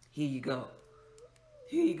 Here you go.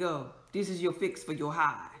 Here you go. This is your fix for your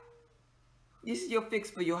high. This is your fix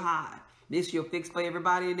for your high. This is your fix for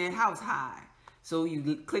everybody in their house high. So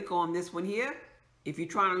you click on this one here. If you're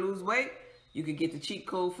trying to lose weight, you can get the cheat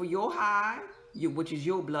code for your high, which is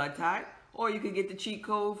your blood type, or you can get the cheat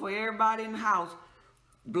code for everybody in the house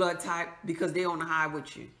blood type because they're on the high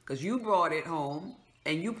with you. Because you brought it home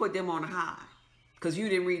and you put them on a high because you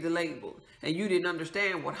didn't read the label and you didn't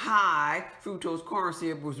understand what high fructose corn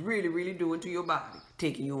syrup was really, really doing to your body.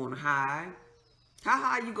 Taking you on a high. How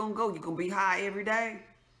high you gonna go? You gonna be high every day?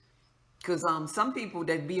 Because some people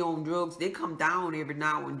that be on drugs, they come down every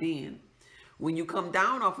now and then. When you come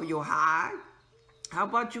down off of your high, how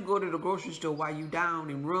about you go to the grocery store while you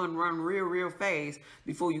down and run real fast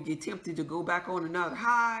before you get tempted to go back on another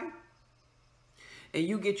high? And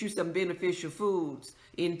you get you some beneficial foods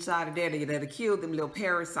inside of there that'll kill them little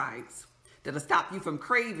parasites. That'll stop you from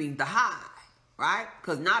craving the high, right?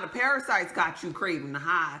 Because now the parasites got you craving the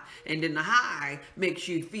high. And then the high makes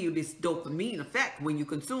you feel this dopamine effect when you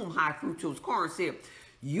consume high fructose corn syrup.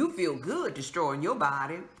 You feel good destroying your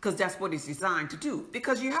body because that's what it's designed to do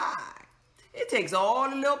because you're high. It takes all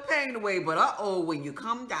the little pain away, but when you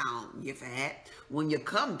come down, you're fat. When you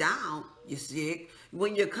come down, you're sick.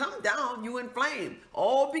 When you come down, you inflame.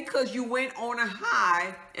 All because you went on a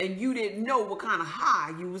high and you didn't know what kind of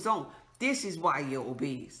high you was on. This is why you're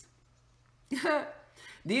obese.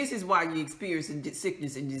 This is why you're experiencing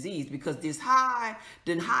sickness and disease because this high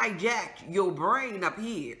then hijacked your brain up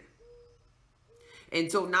here. And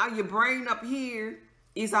so now your brain up here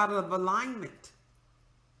is out of alignment.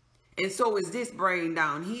 And so is this brain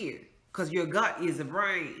down here. Because your gut is a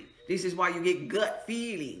brain. This is why you get gut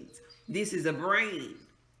feelings. This is a brain.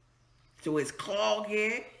 So it's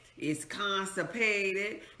clogged. It's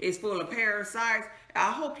constipated. It's full of parasites.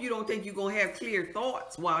 I hope you don't think you're going to have clear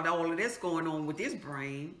thoughts while all of this going on with this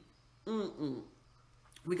brain.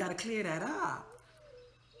 We got to clear that up.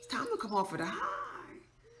 It's time to come off of the high.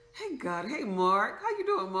 Hey, God. Hey, Mark. How you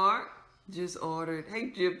doing, Mark? Just ordered.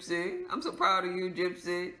 Hey, Gypsy. I'm so proud of you,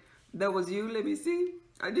 Gypsy. That was you? Let me see.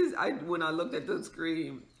 When I looked at the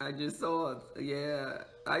screen, I just saw it. Yeah,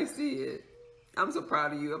 I see it. I'm so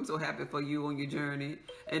proud of you. I'm so happy for you on your journey.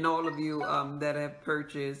 And all of you that have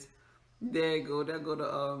purchased. There you go. There go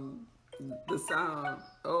the sound.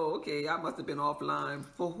 Oh, okay. I must have been offline.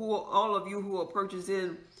 For all of you who are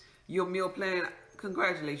purchasing your meal plan,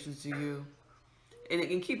 congratulations to you.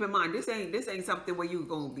 And keep in mind, this ain't something where you're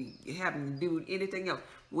gonna be having to do anything else.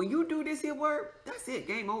 When you do this here work, that's it.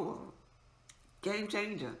 Game over. Game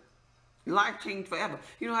changer. Life changed forever.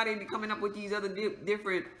 You know how they be coming up with these other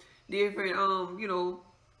different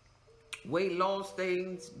weight loss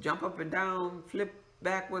things, jump up and down, flip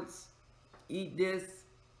backwards, eat this,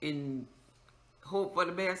 and hope for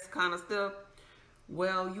the best kind of stuff.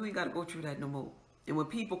 Well, you ain't got to go through that no more. And when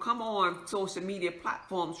people come on social media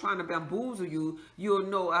platforms trying to bamboozle you, you'll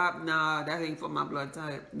know, nah, that ain't for my blood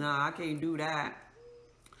type. Nah, I can't do that.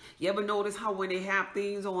 You ever notice how when they have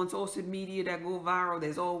things on social media that go viral,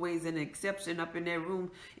 there's always an exception up in their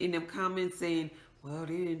room in them comments saying, well,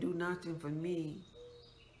 they didn't do nothing for me.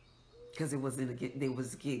 Because they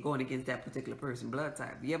was going against that particular person's blood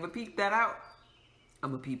type. You ever peep that out?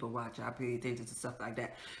 I'm a people watcher. I pay attention to stuff like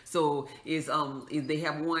that. So is they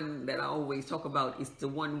have one that I always talk about. It's the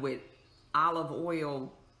one with olive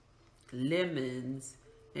oil, lemons,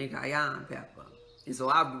 and cayenne pepper. And so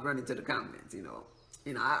I'll be running to the comments,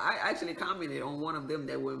 I actually commented on one of them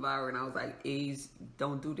that went viral, and I was like, A's,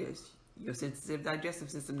 don't do this. Your sensitive digestive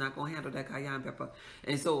system not gonna handle that cayenne pepper.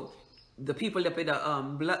 And so the people up in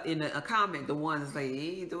the comment, the ones like,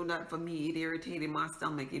 it ain't do nothing for me. It irritated my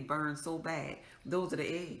stomach. It burned so bad. Those are the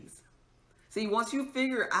eggs. See, once you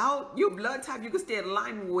figure out your blood type, you can stay in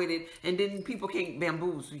alignment with it, and then people can't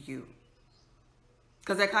bamboozle you.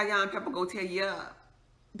 Because that cayenne pepper gonna tell you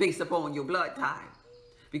based upon your blood type.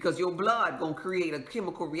 Because your blood gonna create a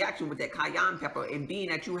chemical reaction with that cayenne pepper, and being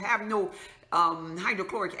that you have no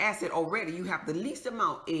hydrochloric acid already, you have the least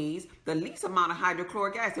amount A's, the least amount of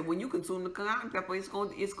hydrochloric acid. When you consume the cayenne pepper, it's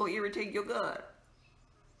gonna irritate your gut.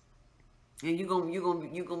 And you're gonna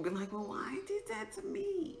be like, well, why did that to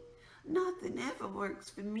me? Nothing ever works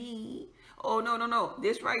for me. Oh, no.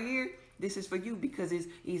 This right here, this is for you because it's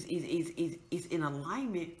in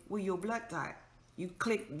alignment with your blood type. You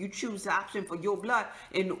choose the option for your blood,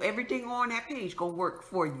 and everything on that page gonna work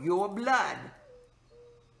for your blood.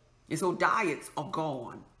 And so diets are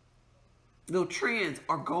gone. Little trends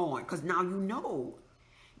are gone because now you know.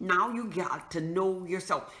 Now you got to know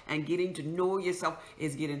yourself, and getting to know yourself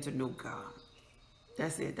is getting to know God.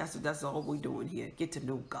 That's it. That's all we're doing here. Get to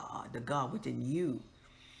know God, the God within you.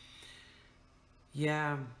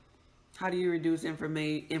 Yeah. How do you reduce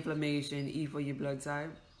inflammation? Eat for your blood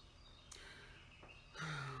type.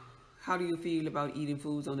 How do you feel about eating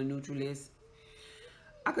foods on the Nutrilist?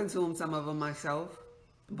 I consume some of them myself,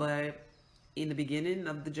 but in the beginning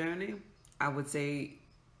of the journey, I would say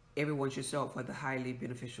everyone should start for the highly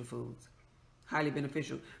beneficial foods. Highly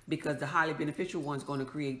beneficial, because the highly beneficial one's going to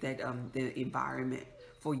create that the environment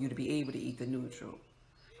for you to be able to eat the neutral.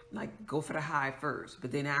 Like, go for the high first,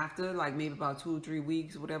 but then after, like maybe about 2 or 3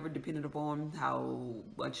 weeks, whatever, depending upon how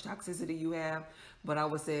much toxicity you have. But I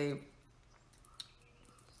would say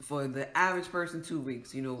for the average person, 2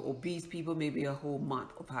 weeks. You know, obese people, maybe a whole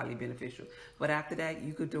month of highly beneficial. But after that,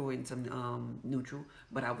 you could throw in some neutral.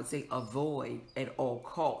 But I would say avoid at all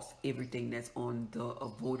costs everything that's on the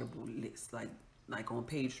avoidable list. Like on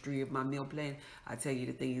page 3 of my meal plan, I tell you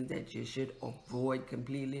the things that you should avoid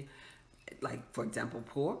completely. Like, for example,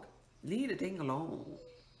 pork. Leave the thing alone.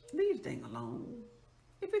 Leave the thing alone.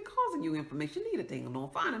 If it's causing you inflammation, leave the thing alone.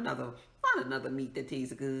 Find another meat that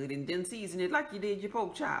tastes good, and then season it like you did your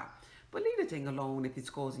pork chop. But leave the thing alone if it's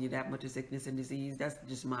causing you that much of sickness and disease. That's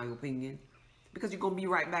just my opinion. Because you're going to be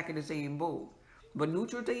right back in the same boat. But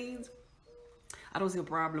neutral things, I don't see a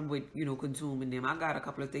problem with, you know, consuming them. I got a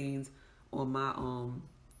couple of things on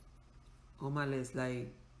my list,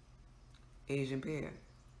 like Asian pear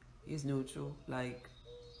is neutral, like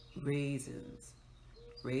raisins.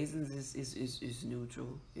 Raisins is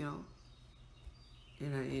neutral, you know.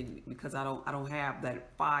 And because I don't have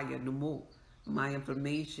that fire no more. My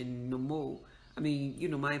inflammation no more. I mean, you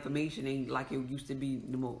know, my inflammation ain't like it used to be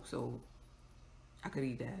no more. So I could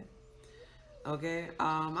eat that. Okay.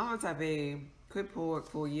 I'm on type A. Quit pork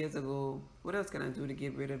 4 years ago. What else can I do to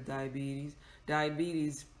get rid of diabetes?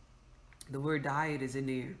 Diabetes, the word diet is in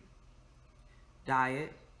there.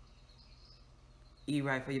 Diet. Eat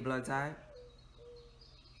right for your blood type.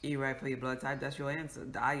 Eat right for your blood type. That's your answer.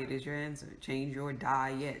 Diet is your answer. Change your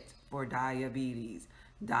diet for diabetes.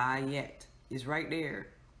 Diet is right there.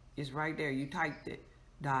 It's right there. You typed it.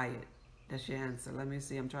 Diet. That's your answer. Let me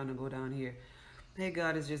see. I'm trying to go down here. Hey,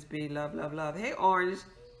 God is just being love, love, love. Hey, Orange.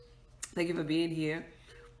 Thank you for being here.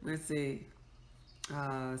 Let's see.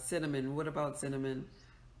 Cinnamon. What about cinnamon?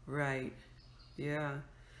 Right. Yeah.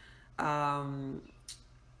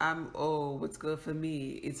 What's good for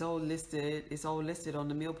me? It's all listed. It's all listed on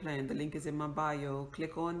the meal plan. The link is in my bio.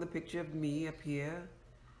 Click on the picture of me up here,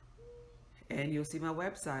 and you'll see my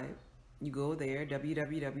website. You go there,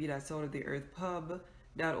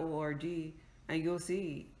 www.saltoftheearthpub.org, and you'll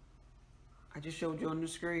see. I just showed you on the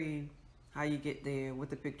screen how you get there, what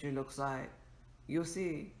the picture looks like. You'll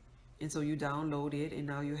see. And so you download it, and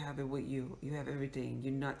now you have it with you. You have everything.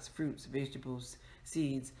 Your nuts, fruits, vegetables,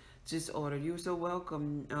 seeds. Just order. You're so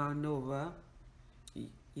welcome, Nova.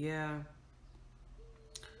 Yeah.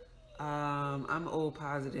 I'm O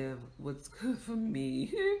positive. What's good for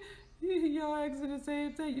me? Y'all asking the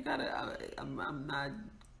same thing. You gotta. I'm not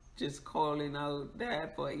just calling out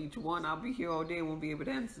that for each one. I'll be here all day. Won't be able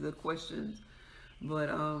to answer the questions.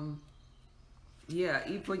 But yeah.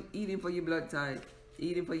 Eating for your blood type.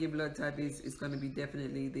 Eating for your blood type is going to be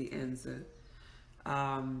definitely the answer.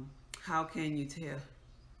 How can you tell?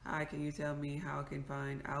 How can you tell me how I can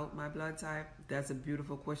find out my blood type? That's a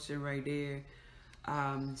beautiful question right there.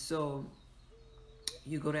 So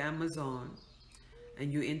you go to Amazon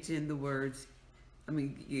and you enter in the words,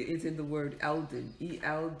 you enter in the word Eldon,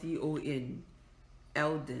 E-L-D-O-N,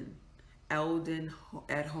 Eldon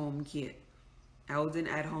at home kit, Eldon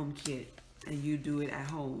at home kit, and you do it at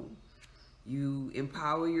home. You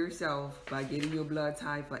empower yourself by getting your blood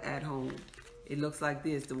type for at home. It looks like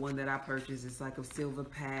this. The one that I purchased is like a silver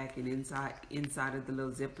pack, and inside of the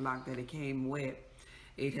little Ziploc that it came with,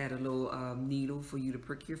 It had a little needle for you to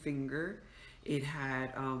prick your finger. It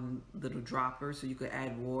had little droppers so you could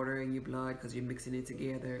add water in your blood because you're mixing it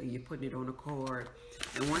together and you're putting it on a card.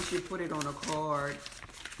 And once you put it on a card,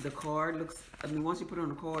 the card looks, once you put it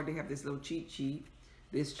on a card, they have this little cheat sheet.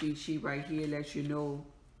 This cheat sheet right here lets you know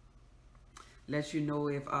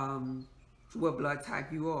if what blood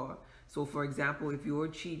type you are. So for example, if your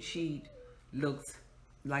cheat sheet looks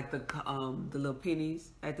like the little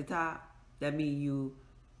pennies at the top, that means you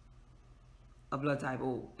a blood type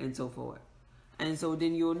O, and so forth. And so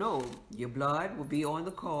then you'll know your blood will be on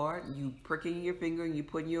the card. You pricking your finger and you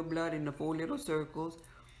putting your blood in the 4 little circles,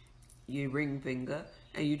 your ring finger,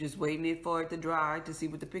 and you're just waiting for it to dry to see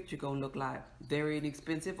what the picture gonna look like. Very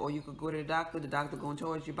inexpensive, or you could go to the doctor. The doctor gonna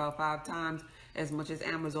charge you about 5 times as much as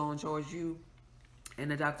Amazon charge you, and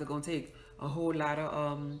the doctor gonna take a whole lot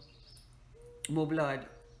of more blood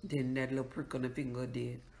than that little prick on the finger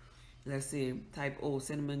did. Let's see, type O,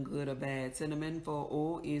 cinnamon good or bad? Cinnamon for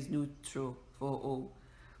O is neutral for O.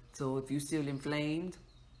 So if you're still inflamed,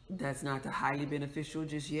 that's not the highly beneficial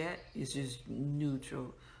just yet. It's just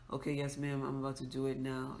neutral. Okay, yes ma'am, I'm about to do it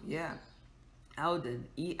now. Yeah. Eldon,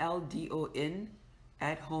 E-L-D-O-N,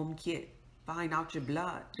 at home kit. Find out your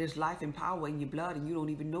blood. There's life and power in your blood and you don't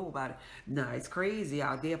even know about it. Nah, it's crazy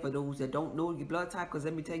out there for those that don't know your blood type, because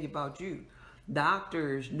let me tell you about you.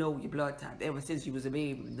 Doctors know your blood type ever since you was a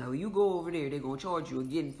baby. Now you go over there, they're going to charge you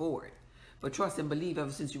again for it. But trust and believe,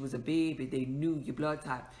 ever since you was a baby, they knew your blood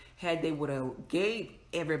type. Had they would have gave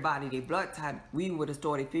everybody their blood type, we would have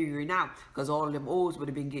started figuring out, because all of them O's would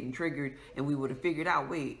have been getting triggered, and we would have figured out,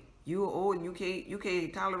 wait, you are old and you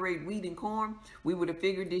can't tolerate wheat and corn. We would have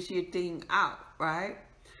figured this here thing out, right?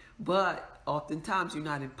 But oftentimes you're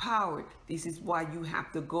not empowered. This is why you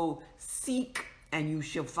have to go seek and you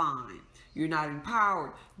shall find. You're not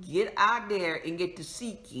empowered. Get out there and get to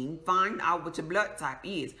seeking. Find out what your blood type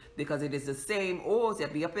is, because it is the same oils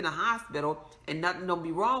that be up in the hospital and nothing don't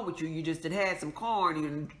be wrong with you. You just had some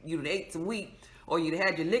corn, you ate some wheat, or you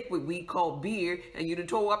had your liquid wheat called beer, and you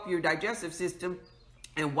tore up your digestive system.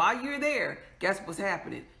 And while you're there, guess what's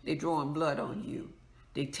happening? They're drawing blood on you.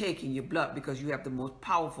 They're taking your blood because you have the most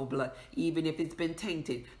powerful blood. Even if it's been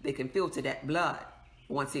tainted, they can filter that blood.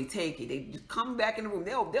 Once they take it, they just come back in the room.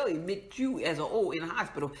 They'll admit you as an O in the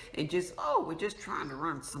hospital and just, oh, we're just trying to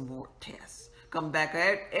run some more tests. Come back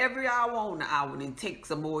every hour on the hour and take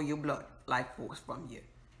some more of your blood, life force from you.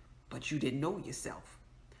 But you didn't know yourself.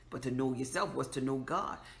 But to know yourself was to know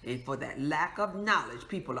God. And for that lack of knowledge,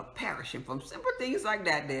 people are perishing from simple things like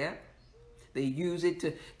that there. They use it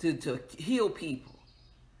to heal people.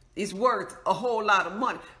 It's worth a whole lot of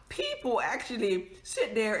money. People actually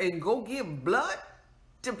sit there and go give blood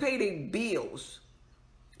to pay their bills.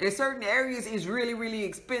 In certain areas, it's really, really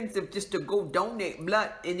expensive just to go donate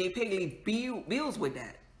blood, and they pay their bills with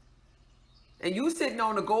that. And you sitting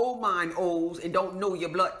on a gold mine, O's, and don't know your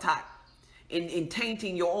blood type. And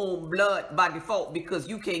tainting your own blood by default because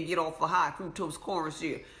you can't get off of high fructose corn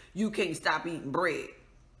syrup. You can't stop eating bread.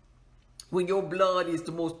 When your blood is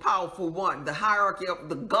the most powerful one, the hierarchy of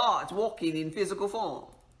the gods walking in physical form.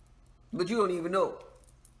 But you don't even know.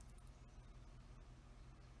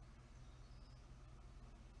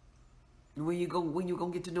 When you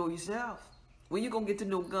gonna get to know yourself? When you gonna get to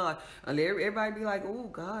know God? Everybody be like, oh,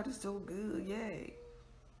 God is so good, yay.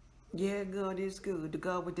 Yeah, God is good. The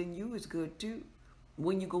God within you is good too.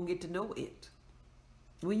 When you gonna get to know it?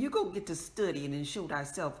 When you gonna get to study and show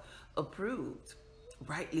thyself approved,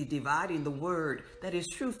 rightly dividing the word that is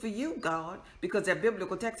true for you, God, because that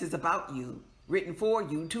biblical text is about you, written for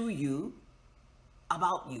you, to you,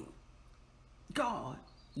 about you. God,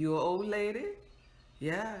 you an old lady?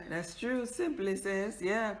 Yeah, that's true. Simply says,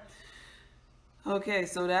 yeah. Okay,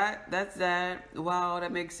 so that's that. Wow,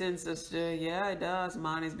 that makes sense, sister. Yeah, it does.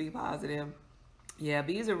 Mine is B positive. Yeah,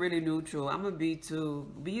 B's are really neutral. I'm a B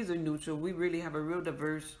too. B's are neutral. We really have a real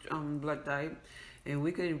diverse blood type, and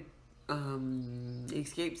we could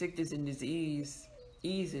escape sickness and disease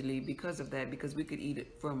easily because of that. Because we could eat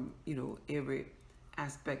it from every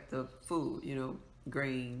aspect of food.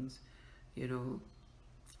 Grains,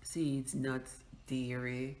 seeds, nuts,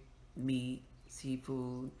 dairy, meat,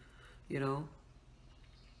 seafood.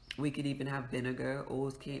 We could even have vinegar.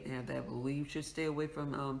 O's can't have that, but we should stay away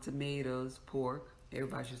from tomatoes, pork.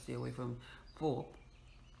 Everybody should stay away from pork.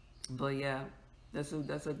 But yeah, that's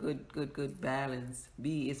a good balance.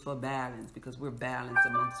 B is for balance because we're balanced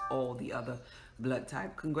amongst all the other blood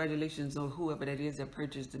type. Congratulations on whoever that is that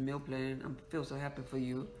purchased the meal plan. I feel so happy for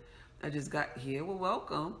you. I just got here. Well,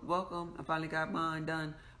 welcome. I finally got mine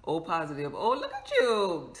done. O positive. Oh, look at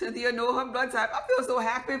you. Cynthia know her blood type. I feel so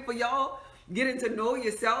happy for y'all. Getting to know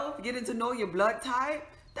yourself, getting to know your blood type,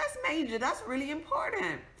 that's major. That's really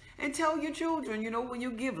important. And tell your children, when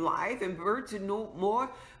you give life and birth to no more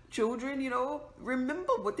children,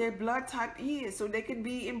 remember what their blood type is so they can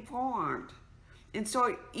be informed and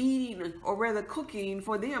start eating, or rather cooking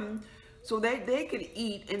for them, so that they can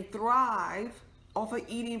eat and thrive off of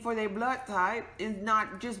eating for their blood type, and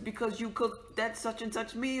not just because you cook that such and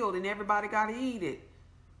such meal and everybody got to eat it.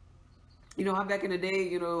 How back in the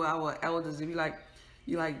day, our elders would be like,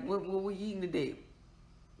 what we eating today?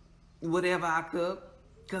 Whatever I cook,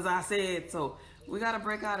 because I said so. We got to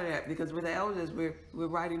break out of that, because with the elders, we're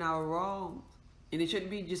righting our wrongs. And it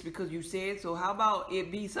shouldn't be just because you said so. How about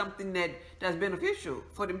it be something that's beneficial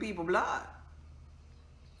for the people blood?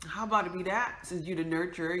 How about it be that, since you're the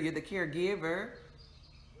nurturer, you're the caregiver?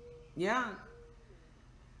 Yeah.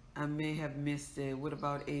 I may have missed it. What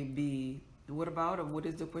about AB? What about them? What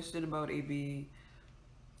is the question about AB?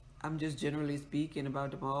 I'm just generally speaking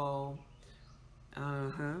about them all.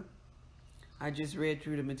 Uh-huh. I just read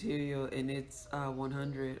through the material and it's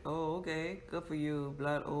 100. Oh, okay. Good for you.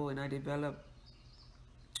 Blood O, and I developed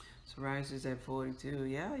psoriasis at 42.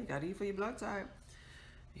 Yeah, you gotta eat for your blood type.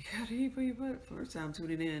 You gotta eat for your blood. First time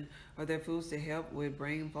tuning in. Are there foods to help with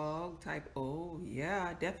brain fog? Type O.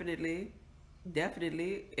 Yeah, definitely.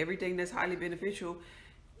 Definitely. Everything that's highly beneficial.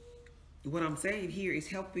 What I'm saying here is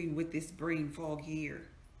helping with this brain fog here.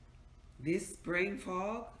 This brain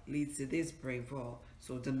fog leads to this brain fog.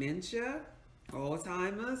 So dementia,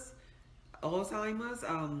 Alzheimer's,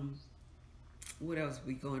 what else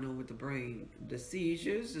we going on with the brain? The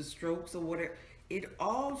seizures, the strokes, or whatever. It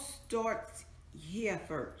all starts here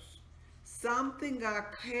first. Something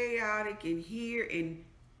got chaotic in here and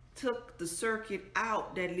took the circuit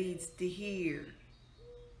out that leads to here.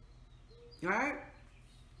 All right?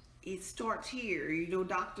 It starts here.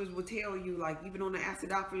 Doctors will tell you, like even on the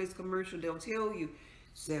acidophilus commercial, they'll tell you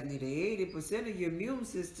 70 to 80% of your immune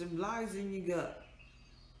system lies in your gut.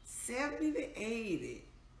 70 to 80.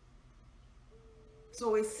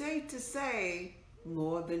 So it's safe to say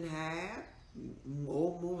more than half,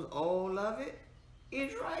 almost all of it,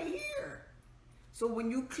 is right here. So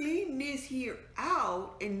when you clean this here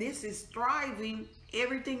out and this is thriving,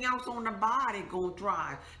 everything else on the body gonna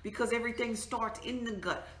thrive, because everything starts in the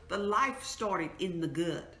gut. The life started in the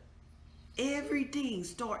gut. Everything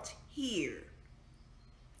starts here.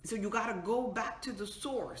 So you gotta go back to the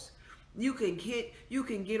source. You can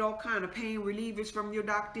get all kind of pain relievers from your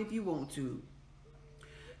doctor if you want to.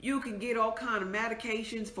 You can get all kind of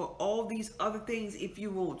medications for all these other things if you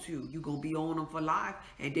want to. You're gonna be on them for life,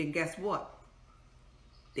 and then guess what?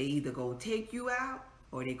 They either gonna take you out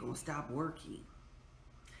or they gonna stop working.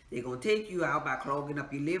 They're going to take you out by clogging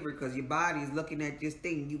up your liver, because your body is looking at this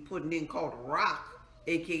thing you putting in called a rock,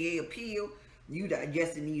 aka a pill. You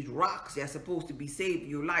digesting these rocks that's supposed to be saving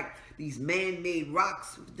your life. These man-made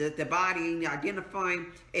rocks that the body ain't identifying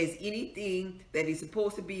as anything that is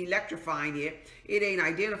supposed to be electrifying it. It ain't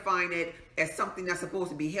identifying it as something that's supposed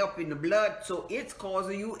to be helping the blood. So it's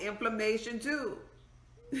causing you inflammation too.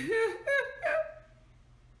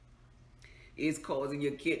 It's causing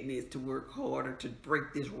your kidneys to work harder to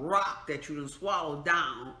break this rock that you done swallowed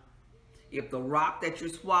down. If the rock that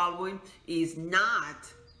you're swallowing is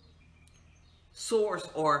not sourced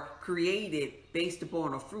or created based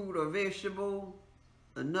upon a fruit or vegetable,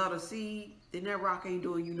 another seed, then that rock ain't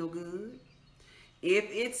doing you no good. If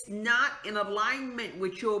it's not in alignment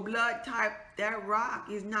with your blood type, that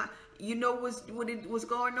rock is not. You know what's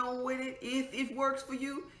going on with it? If it works for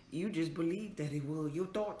you, you just believe that it will. Your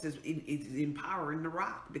thoughts is empowering the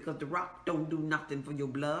rock, because the rock don't do nothing for your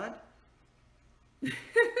blood. And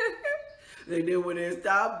then when it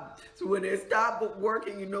stopped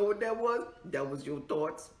working, you know what that was? That was your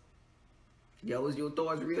thoughts. That was your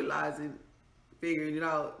thoughts realizing, figuring it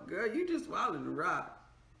out. Girl, you just swallowed the rock.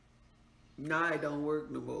 Nah, it don't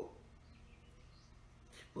work no more.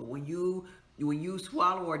 But when you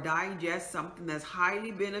swallow or digest something that's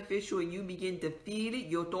highly beneficial and you begin to feed it,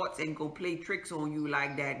 your thoughts ain't gonna play tricks on you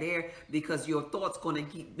like that there, because your thoughts gonna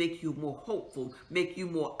make you more hopeful, make you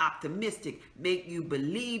more optimistic, make you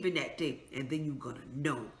believe in that thing, and then you're gonna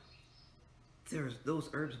know. Those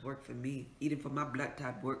herbs work for me. Eating for my blood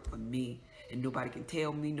type work for me, and nobody can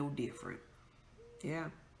tell me no different. Yeah.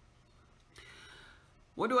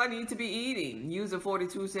 What do I need to be eating? User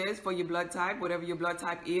 42 says, for your blood type, whatever your blood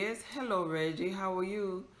type is. Hello, Reggie. How are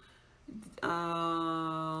you?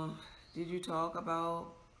 Did you talk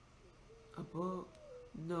about a book?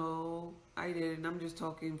 No, I didn't. I'm just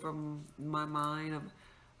talking from my mind,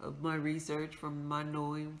 of my research, from my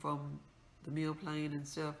knowing, from the meal plan and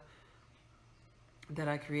stuff that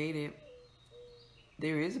I created.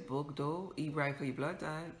 There is a book though. Eat right for your blood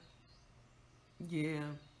type. Yeah.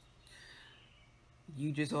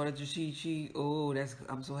 You just ordered your cheat sheet. Oh, that's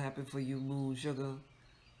I'm so happy for you, Moon Sugar.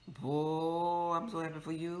 Boy, I'm so happy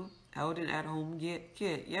for you. Elden at home get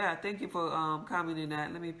kit. Yeah, thank you for commenting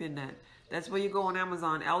that. Let me pin that. That's where you go on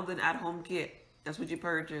Amazon. Elden at home kit. That's what you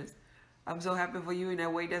purchase. I'm so happy for you and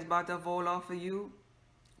that weight that's about to fall off for you.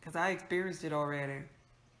 Cause I experienced it already.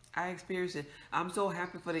 I experienced it. I'm so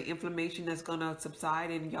happy for the inflammation that's gonna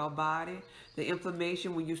subside in your body. The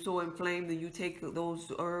inflammation when you're so inflamed, and you take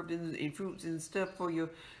those herbs and fruits and stuff for your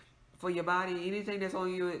body. Anything that's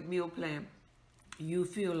on your meal plan, you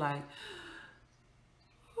feel like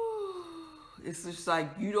it's just like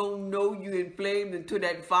you don't know you inflamed until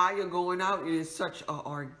that fire going out. It is such a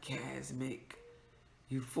orgasmic,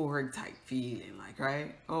 euphoric type feeling, like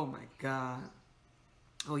right? Oh my God.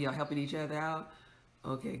 Oh, y'all helping each other out?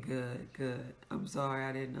 Okay, good, good. I'm sorry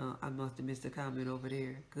I didn't know. I must have missed a comment over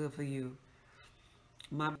there. Good for you.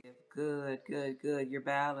 My good, good, good. You're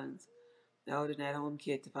balanced. Out in that home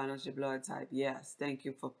kit to find out your blood type. Yes, thank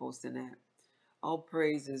you for posting that. All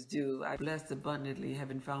praises due. I blessed abundantly.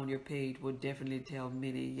 Having found your page will definitely tell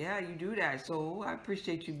many. Yeah, you do that. So I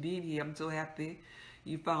appreciate you being here. I'm so happy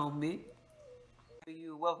you found me.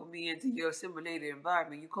 You welcomed me into your simulated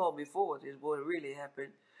environment. You called me forward. Is what really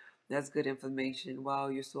happened. That's good information. Wow,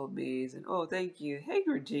 you're so amazing. Oh, thank you. Hey,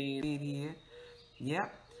 Regine, being here.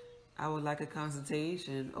 Yep. I would like a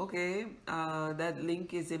consultation. Okay. That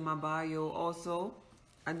link is in my bio also.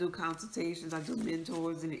 I do consultations. I do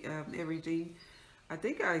mentors and everything. I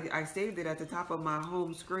think I saved it at the top of my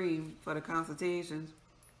home screen for the consultations.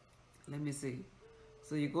 Let me see.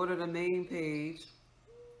 So you go to the main page.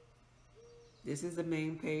 This is the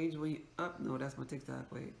main page. When you up, no, that's my TikTok.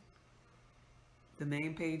 Wait. The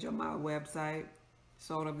main page on my website,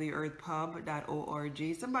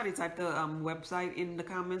 saltoftheearthpub.org. Somebody type the website in the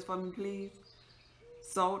comments for me, please.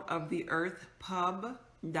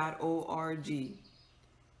 Saltoftheearthpub.org.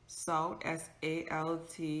 Salt,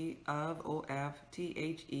 SALT of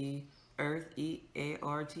OFTHE, Earth,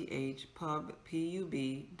 EARTH, pub,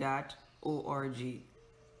 PUB.org.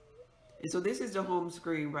 And so this is the home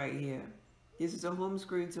screen right here. This is the home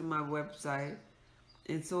screen to my website.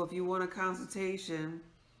 And so if you want a consultation,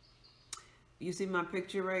 you see my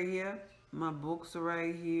picture right here. My books are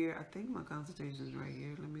right here. I think my consultation is right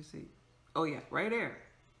here. Let me see. Oh yeah, right there.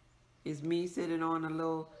 It's me sitting on a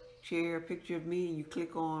little chair, picture of me, and you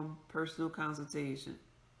click on personal consultation.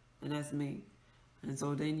 And that's me. And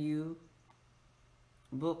so then you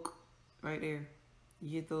book right there. You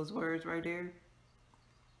hit those words right there.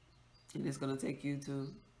 And it's going to take you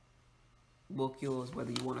to book yours,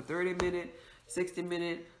 whether you want a 30-minute,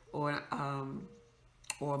 60-minute, or a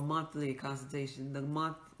monthly consultation. The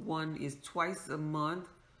month one is twice a month.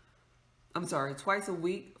 I'm sorry, twice a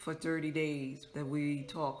week for 30 days that we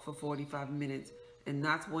talk for 45 minutes. And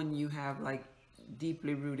that's when you have like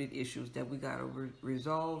deeply rooted issues that we got to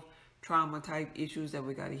resolve, trauma type issues that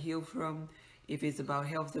we got to heal from. If it's about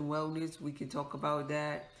health and wellness, we can talk about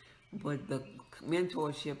that. But the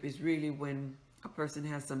mentorship is really when a person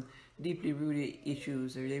has some deeply rooted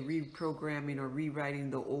issues, or they're reprogramming or rewriting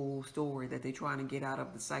the old story that they're trying to get out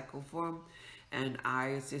of the cycle from. And I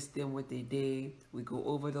assist them with their day. We go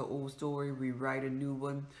over the old story, we write a new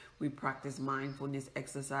one. We practice mindfulness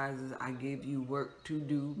exercises. I give you work to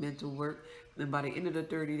do, mental work. And by the end of the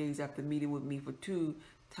 30 days after meeting with me for 2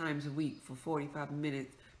 times a week for 45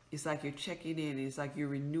 minutes, it's like you're checking in. It's like you're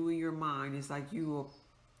renewing your mind. It's like you're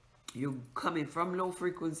coming from low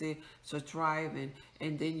frequency to thriving,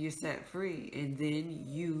 and then you're set free, and then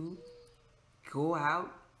you go out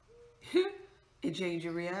and change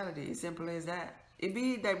your reality. As simple as that. It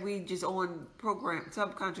be that we just on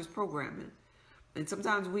subconscious programming, and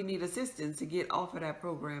sometimes we need assistance to get off of that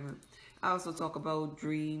programming. I also talk about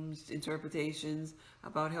dreams, interpretations,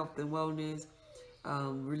 about health and wellness,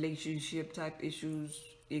 relationship type issues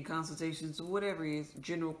in consultations, or whatever it is,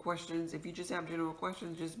 general questions. If you just have general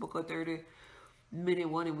questions, just book a 30-minute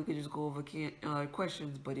one and we can just go over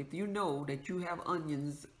questions. But if you know that you have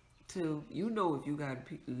onions if you got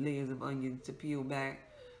layers of onions to peel back,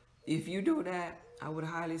 if you do that, I would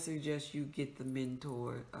highly suggest you get the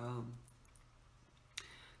mentor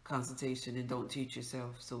consultation and don't teach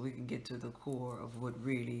yourself, so we can get to the core of what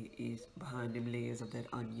really is behind them layers of that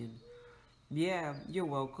onion. Yeah, you're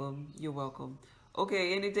welcome. You're welcome.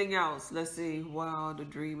 Okay, anything else? Let's see. Wow, the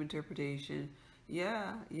dream interpretation.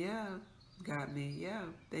 Yeah, yeah. Got me. Yeah.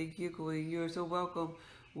 Thank you, Queen. You're so welcome.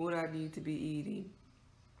 What I need to be eating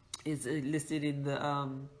is listed in the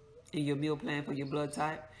in your meal plan for your blood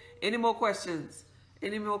type. Any more questions?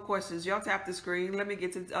 Any more questions? Y'all tap the screen. Let me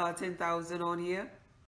get to 10,000 on here.